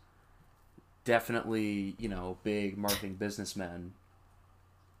as definitely, big marketing businessmen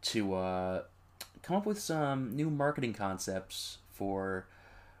to come up with some new marketing concepts for.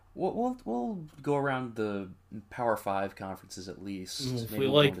 We'll go around the Power 5 conferences at least. If Maybe they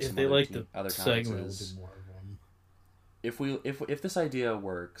we'll go into like some the other segment, conferences. we'll do more of them. If this idea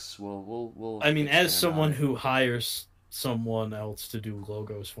works, we'll. I mean, as expand someone on it. who hires someone else to do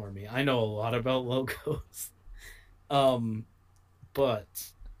logos for me, I know a lot about logos. But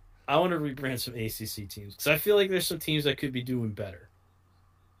I want to rebrand some ACC teams because I feel like there's some teams that could be doing better.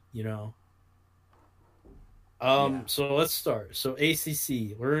 Yeah. So let's start. So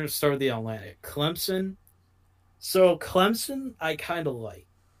ACC, we're going to start with the Atlantic. Clemson. So Clemson, I kind of like.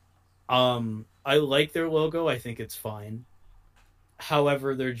 I like their logo. I think it's fine.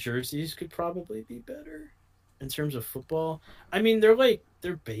 However, their jerseys could probably be better in terms of football. I mean, they're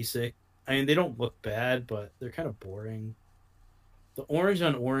basic. I mean, they don't look bad, but they're kind of boring. The orange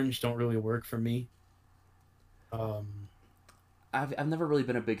on orange don't really work for me. I've never really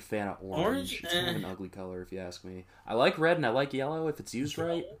been a big fan of orange. It's kind of an ugly color, if you ask me. I like red and I like yellow if it's used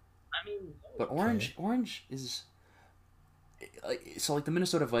right. I mean, but orange is like the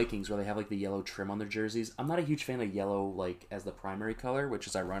Minnesota Vikings, where they have like the yellow trim on their jerseys. I'm not a huge fan of yellow like as the primary color, which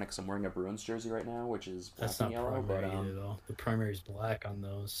is ironic because I'm wearing a Bruins jersey right now, which is black and yellow. But either, though. The primary is black on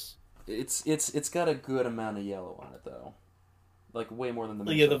those. It's got a good amount of yellow on it though, like way more than the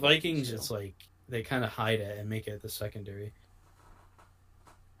Minnesota the Vikings. It's like they kind of hide it and make it the secondary.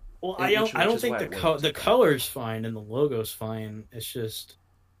 Well, I don't think the color's fine and the logo's fine. It's just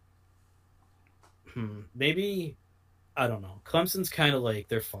maybe I don't know. Clemson's kind of like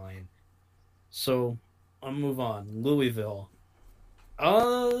they're fine. So I'll move on. Louisville.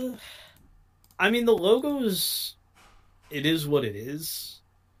 I mean the logo's it is what it is.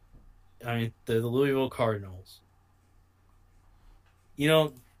 I mean they're the Louisville Cardinals. You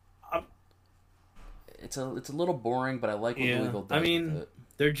know, it's a little boring, but I like what Louisville does. I mean,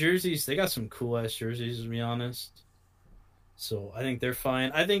 their jerseys, they got some cool ass jerseys, to be honest. So I think they're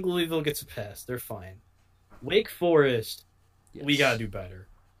fine. I think Louisville gets a pass. They're fine. Wake Forest, we gotta do better.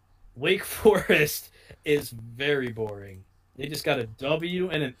 Wake Forest is very boring. They just got a W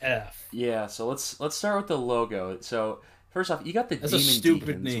and an F. Yeah, so let's start with the logo. So first off, you got the Demon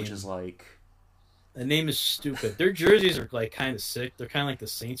Deacons, which is like the name is stupid. Their jerseys are like kind of sick. They're kind of like the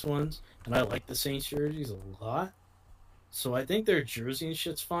Saints ones, and I like the Saints jerseys a lot. So I think their jersey and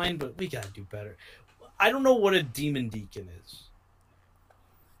shit's fine, but we gotta do better. I don't know what a Demon Deacon is.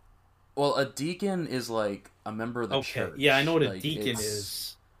 Well, a deacon is like a member of the church. Yeah, I know what a deacon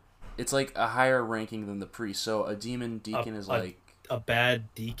is. It's like a higher ranking than the priest. So a demon deacon is like a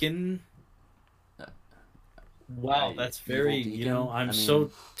bad deacon. Wow, that's very deacon? I mean, so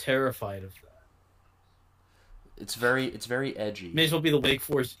terrified of that. It's very edgy. May as well be the Wake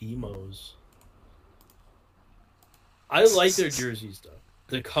Forest emos. I like their jerseys though.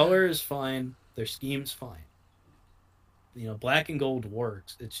 The color is fine. Their scheme's fine. Black and gold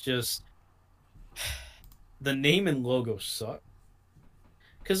works. It's just the name and logo suck.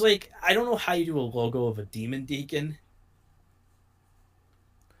 Because, I don't know how you do a logo of a demon deacon.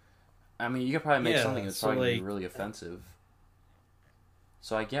 I mean, you could probably make something that's probably really offensive.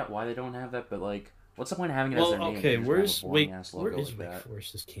 So I get why they don't have that, but, what's the point of having it as their name? Okay, where is Wake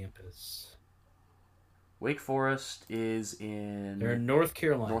Forest's campus? Wake Forest is They're in North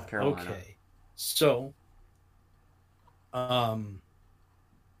Carolina. Okay. So,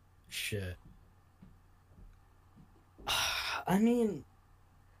 shit. I mean,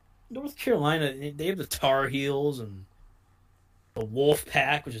 North Carolina, they have the Tar Heels and the Wolf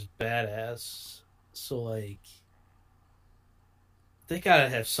Pack, which is badass. So, they gotta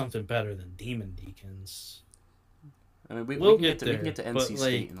have something better than Demon Deacons. I mean, we can get to NC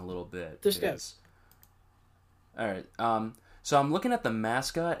State in a little bit. All right. So I'm looking at the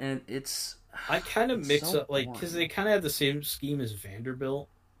mascot, and it's... I kind of mix up, because they kind of have the same scheme as Vanderbilt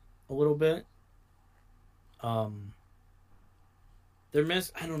a little bit. I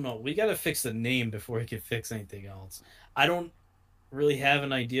don't know. We got to fix the name before we can fix anything else. I don't really have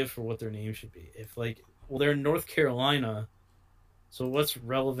an idea for what their name should be. If, they're in North Carolina, so what's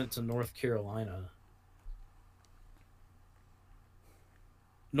relevant to North Carolina?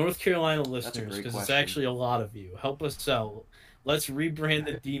 North Carolina listeners, because it's actually a lot of you. Help us out. Let's rebrand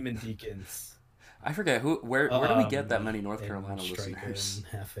the Demon Deacons. I forget where do we get that many North Carolina listeners?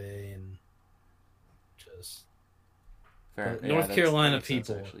 And Hefe and just fair. North Carolina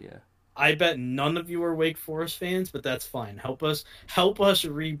people. Actually, I bet none of you are Wake Forest fans, but that's fine. Help us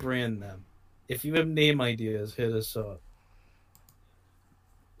rebrand them. If you have name ideas, hit us up.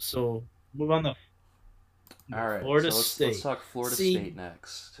 So move on to all right, Florida State. Let's talk Florida State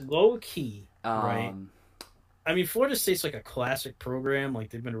next. Low key, right? I mean, Florida State's like a classic program.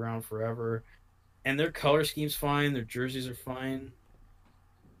 They've been around forever, and their color scheme's fine. Their jerseys are fine.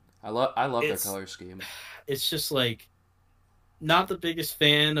 I love their color scheme. It's just not the biggest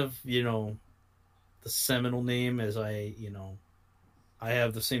fan of the Seminole name as I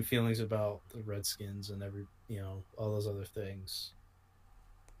have the same feelings about the Redskins and all those other things.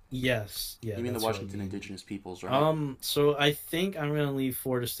 Yes, yeah. You mean the Washington Indigenous Peoples, right? So I think I'm gonna leave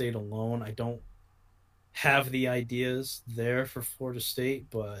Florida State alone. I don't have the ideas there for Florida State,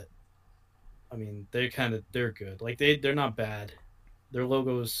 but I mean they're good. They're not bad. Their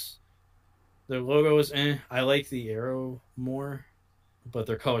logo is I like the arrow more, but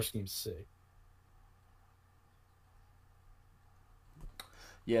their color scheme's sick.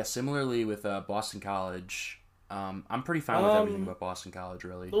 Yeah, similarly with Boston College. I'm pretty fine with everything about Boston College,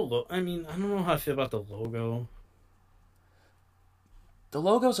 really. I mean, I don't know how I feel about the logo. The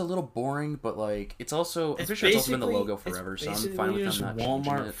logo's a little boring, but like I'm pretty sure it's also been the logo forever, so I'm fine with them not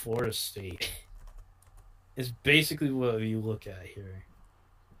changing Walmart, it. Florida State. It's basically what you look at here.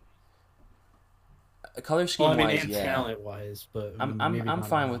 Color scheme wise, and yeah. talent wise, but I'm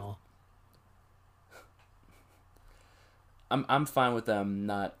fine with. I'm fine with them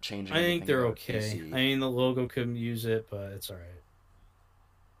not changing. I think they're okay. KC. I mean, the logo couldn't use it, but it's all right.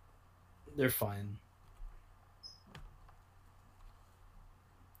 They're fine.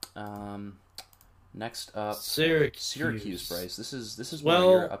 Next up, Syracuse, Bryce. This is one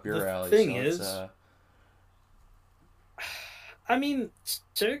of up your alley. The thing is, I mean,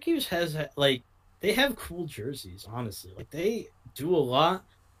 Syracuse has they have cool jerseys. Honestly, like they do a lot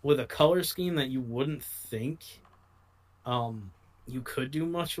with a color scheme that you wouldn't think you could do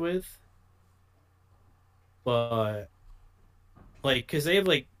much with, but because they have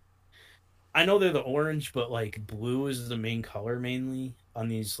I know they're the orange, but blue is the main color mainly on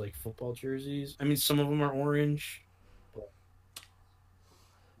these football jerseys. I mean, some of them are orange. But...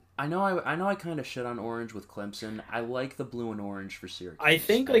 I know I kind of shit on orange with Clemson. I like the blue and orange for Syracuse. I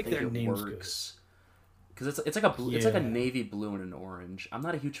think their name's works because it's like a blue, it's like a navy blue and an orange. I'm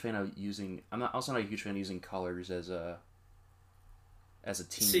not a huge fan of using. I'm also not a huge fan of using colors as a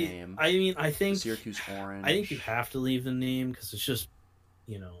team name. I mean, I think Syracuse orange. I think you have to leave the name because it's just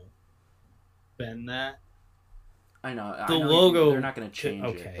been that. I know the logo. They're not going to change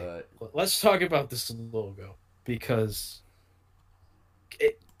it, but let's talk about this logo because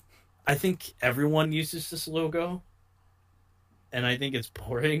I think everyone uses this logo, and I think it's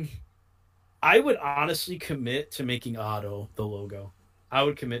boring. I would honestly commit to making Otto the logo. I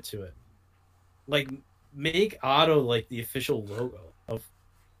would commit to it. Make Otto the official logo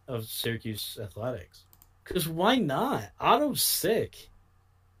of Syracuse Athletics. Because why not? Otto's sick.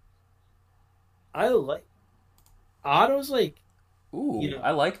 Otto's ooh,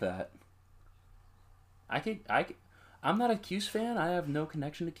 I like that. I'm not a Cuse fan. I have no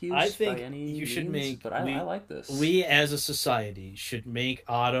connection to Cuse. I think by any you should means, but I like this. We as a society should make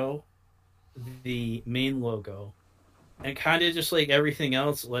Otto the main logo, and kind of just everything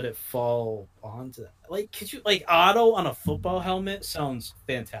else, let it fall onto that. Could you Otto on a football helmet? Sounds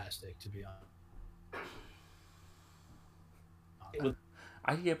fantastic, to be honest.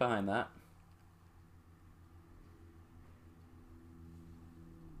 I could get behind that.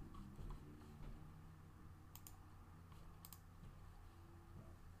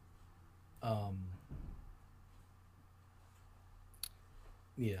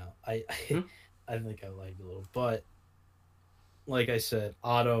 Yeah, I think I liked it a little, but like I said,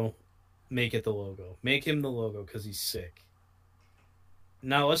 Otto, make it the logo. Make him the logo because he's sick.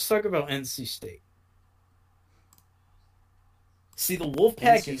 Now let's talk about NC State. See, the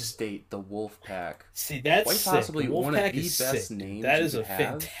Wolfpack NC State, the Wolfpack. See, that's quite sick. possibly The one of Wolfpack the is best sick. names. That is a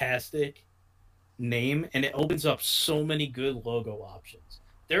fantastic name, and it opens up so many good logo options.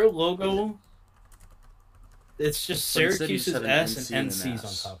 Their logo, it's just Syracuse's S and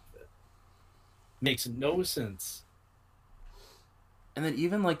NC's on top of it. Makes no sense. And then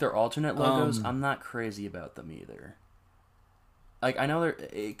even their alternate logos, I'm not crazy about them either. I know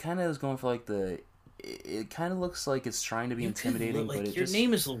it kind of is going for it kind of looks like it's trying to be intimidating, but it your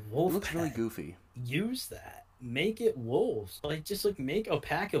name is the Wolfpack. It looks really goofy. Use that. Make it wolves. Make a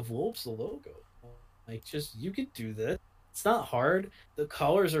pack of wolves the logo. You could do that. It's not hard. The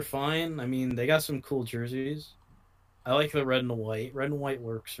colors are fine. I mean, they got some cool jerseys. I like the red and white. Red and white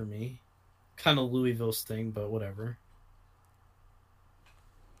works for me. Kind of Louisville's thing, but whatever.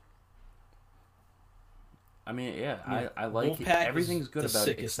 I mean, yeah. I like it. Everything's good about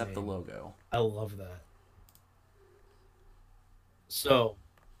it except the logo. I love that. So,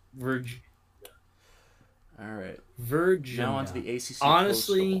 Virginia. All right. Virginia. Now on to the ACC.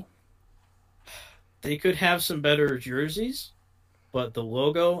 Honestly, they could have some better jerseys, but the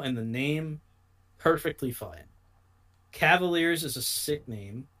logo and the name, perfectly fine. Cavaliers is a sick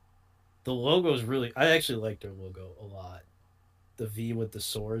name. The logo is really... I actually like their logo a lot. The V with the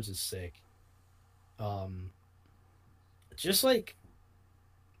swords is sick.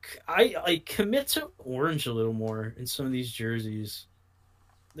 I commit to orange a little more in some of these jerseys.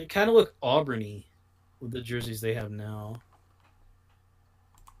 They kind of look Auburn-y with the jerseys they have now.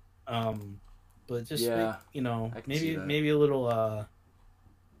 But just maybe a little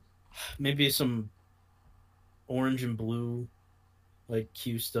maybe some orange and blue like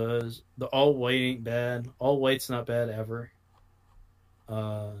Cuse does. The all white ain't bad. All white's not bad ever.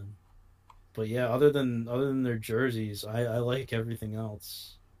 But yeah, other than their jerseys, I like everything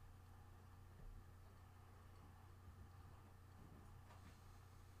else.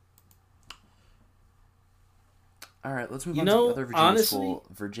 All right, let's move on to the other Virginia honestly, school,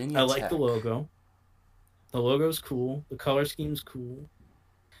 Virginia I Tech. like the logo. The logo's cool. The color scheme's cool.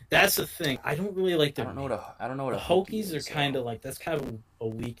 That's the thing. I don't really like their I don't know what the a Hokie Hokies is, are kind of like, that's kind of a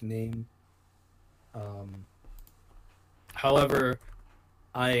weak name. However,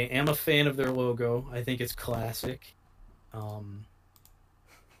 I am a fan of their logo. I think it's classic.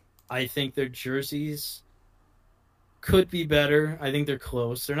 I think their jerseys could be better. I think they're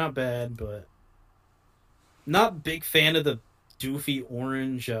close. They're not bad, but not big fan of the doofy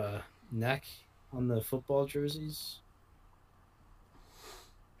orange neck on the football jerseys.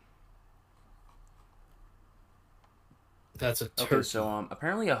 That's a turkey. Okay, so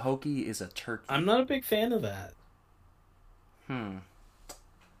apparently a Hokie is a turkey. I'm not a big fan of that.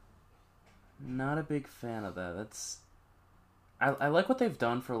 Not a big fan of that. That's I like what they've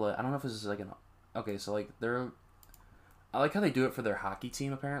done for, like, I don't know if this is like an okay, so like I like how they do it for their hockey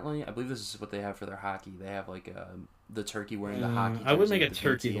team. Apparently, I believe this is what they have for their hockey. They have like the turkey wearing the hockey jersey. I would make a with the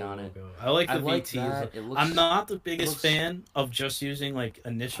turkey VT on it. logo. I like the VTs. That. I'm not the biggest fan of just using like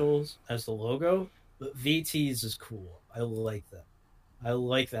initials as the logo, but VTs is cool. I like that. I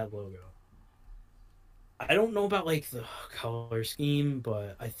like that logo. I don't know about like the color scheme,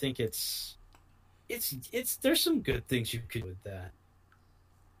 but I think it's there's some good things you could do with that.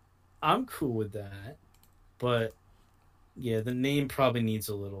 I'm cool with that, but yeah, the name probably needs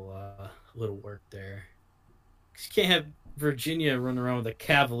a little work there. 'Cause you can't have Virginia run around with the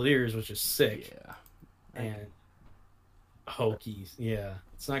Cavaliers, which is sick. Yeah. And Hokies, yeah,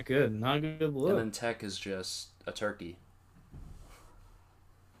 it's not good. Not a good look. And then Tech is just a turkey.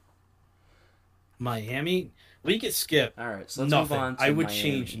 Miami, we could skip. All right, so let's nothing. move on to I would Miami.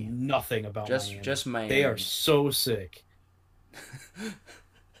 change nothing about Miami. Just Miami. They are so sick.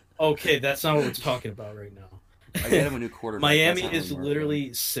 Okay, that's not what we're talking about right now. I get him a new quarterback. Miami is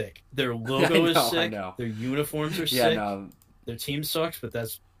literally sick. Their logo is sick. Their uniforms are sick. No. Their team sucks, but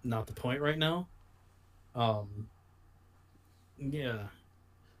that's not the point right now. Yeah.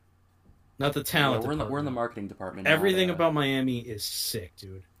 Not the talent. Yeah, we're in the marketing department. Everything about Miami is sick,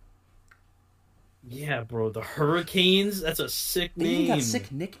 dude. Yeah, bro. The Hurricanes, that's a sick name. They even got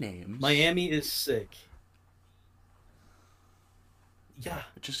sick nicknames. Miami is sick. Yeah.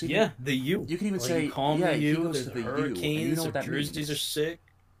 The U. You can even say, call them the he U. goes to the Hurricanes. U. And you know what Their that jerseys means. are sick.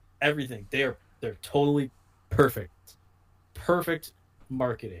 Everything. They're totally perfect. Perfect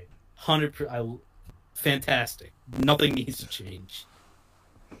marketing. 100%. Fantastic. Nothing needs to change.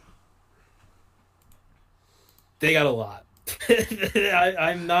 They got a lot.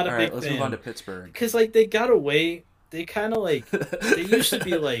 I'm not a big fan. Let's move on to Pittsburgh. Because, like, they got away. They kind of, like... They used to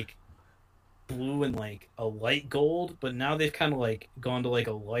be, like, blue and, like, a light gold. But now they've kind of, like, gone to, like,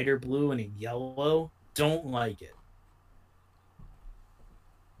 a lighter blue and a yellow. Don't like it.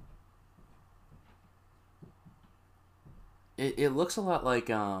 It looks a lot like...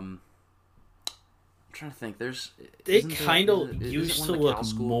 I'm trying to think. They kind of used to look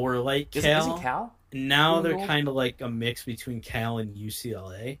more like Cal. Is it Cal? Now they're kind of like a mix between Cal and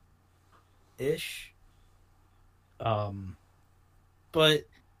UCLA-ish. But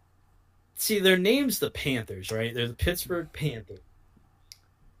see, their name's the Panthers, right? They're the Pittsburgh Panthers.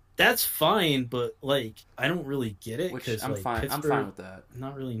 That's fine, but like I don't really get it because like I'm Pittsburgh, fine with that.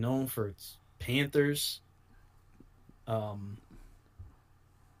 Not really known for its Panthers.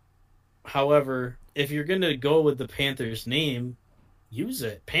 However, if you're gonna go with the Panthers name, use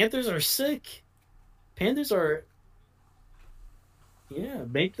it. Panthers are sick. Panthers are,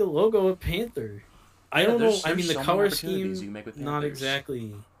 make the logo a panther. I don't know. I mean, the color scheme, not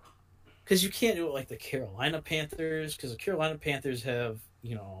exactly, because you can't do it like the Carolina Panthers, because the Carolina Panthers have,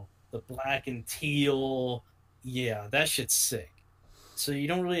 the black and teal. Yeah, that shit's sick. So you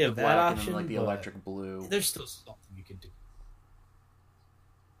don't really have that option. And like the electric blue. There's still something you can do.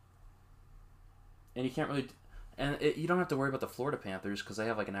 And you can't really... And you don't have to worry about the Florida Panthers because they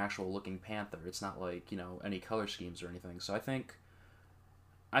have like an actual looking panther. It's not like, any color schemes or anything. So I think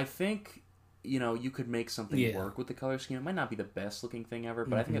you could make something work with the color scheme. It might not be the best looking thing ever,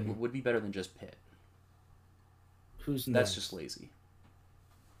 but I think it would be better than just Pitt. Who's next? That's just lazy.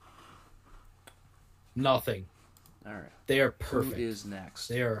 Nothing. All right. They are perfect. Who is next?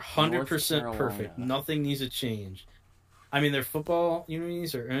 They are 100% perfect. Nothing needs to change. I mean, their football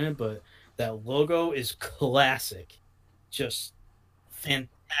unis are in it, but that logo is classic. Just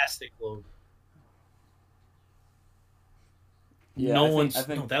fantastic logo. Yeah, I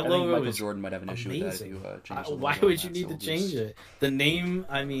think logo Michael is Jordan might have an issue with that if you change the why logo would you on that, need to change it? The name,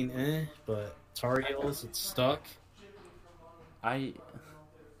 I mean, but Tar Heels, it's stuck. I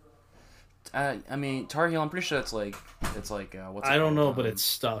mean, Tar Heel. I'm pretty sure it's like what's. I don't know, but it's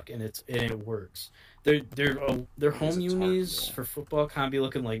stuck and it works. Their home unis for football kind of be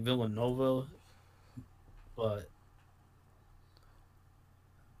looking like Villanova, but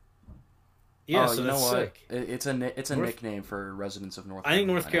yeah, so that's sick. It's a nickname for residents of North Carolina. I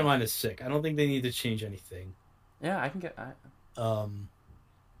think North Carolina is sick. I don't think they need to change anything. Yeah, I can get.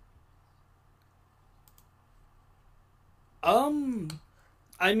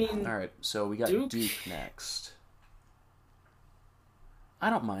 I mean, all right. So we got Duke next. I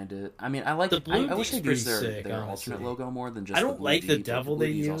don't mind it. I mean, I like. I wish they'd use their alternate logo more than just. I don't like the devil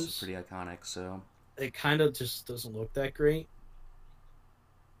they use. Also pretty iconic. So it kind of just doesn't look that great.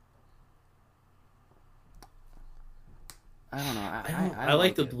 I don't know. I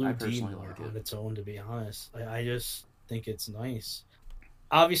like the blue D more on its own, to be honest. I just think it's nice.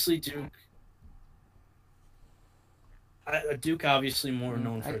 Obviously, Duke obviously more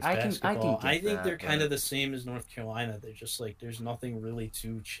known for its basketball. I think they're kind of the same as North Carolina. They're just like, there's nothing really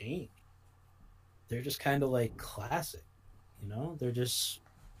to change. They're just kind of like classic, you know. They just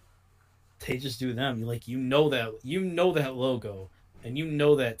do them. Like you know that logo, and you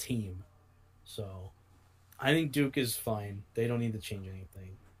know that team. So, I think Duke is fine. They don't need to change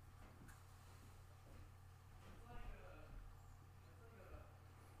anything.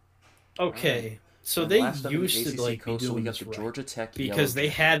 Okay. Right. So they used to like be doing this right, Georgia Tech because they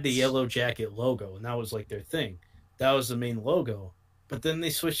had the Yellow Jacket logo, and that was like their thing. That was the main logo. But then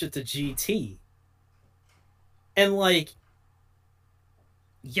they switched it to GT, and like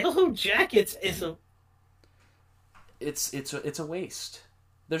Yellow Jackets is a. It's a waste.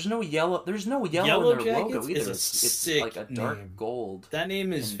 There's no yellow. There's no yellow in their logo either. It's like a dark gold. That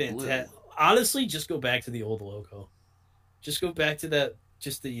name is fantastic. Honestly, just go back to the old logo. Just go back to that.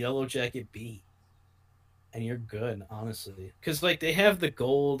 Just the Yellow Jacket B. And you're good, honestly. Because, like, they have the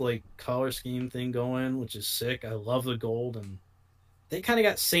gold, like, color scheme thing going, which is sick. I love the gold. And they kind of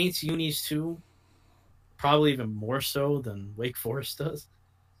got Saints unis, too. Probably even more so than Wake Forest does.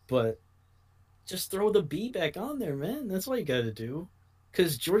 But just throw the B back on there, man. That's all you got to do.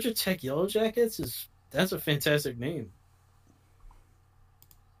 Because Georgia Tech Yellow Jackets, that's a fantastic name.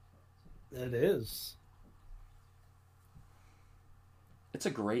 That is. It's a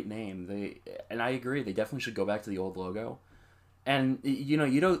great name. And I agree. They definitely should go back to the old logo. And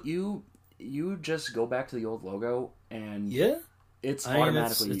you just go back to the old logo, and it's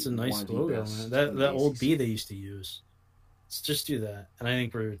automatically. It's a nice logo, man. That old B they used to use. Let's just do that, and I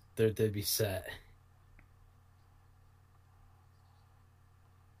think they'd be set.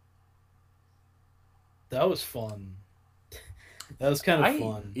 That was fun. That was kind of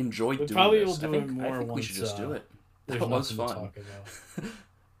fun. I enjoyed doing probably this. Will do it more I think once, we should just do it. There's was fun. To talk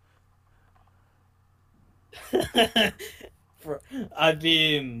about. I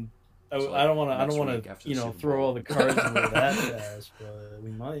mean, I don't want to, throw all the cards into that fast, but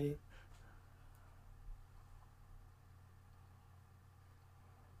we might.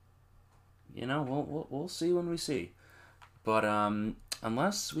 We'll see when we see. But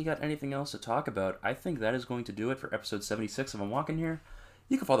unless we got anything else to talk about, I think that is going to do it for episode 76 of I'm Walking Here.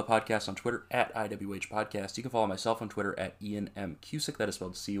 You can follow the podcast on Twitter at IWH Podcast. You can follow myself on Twitter at Ian M. Cusick. That is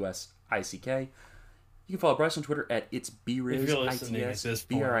spelled Cusick. You can follow Bryce on Twitter at It's BRizz, ITS, I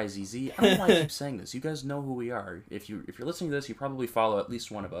don't know why I keep saying this. You guys know who we are. If you're listening to this, you probably follow at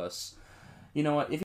least one of us. You know what? If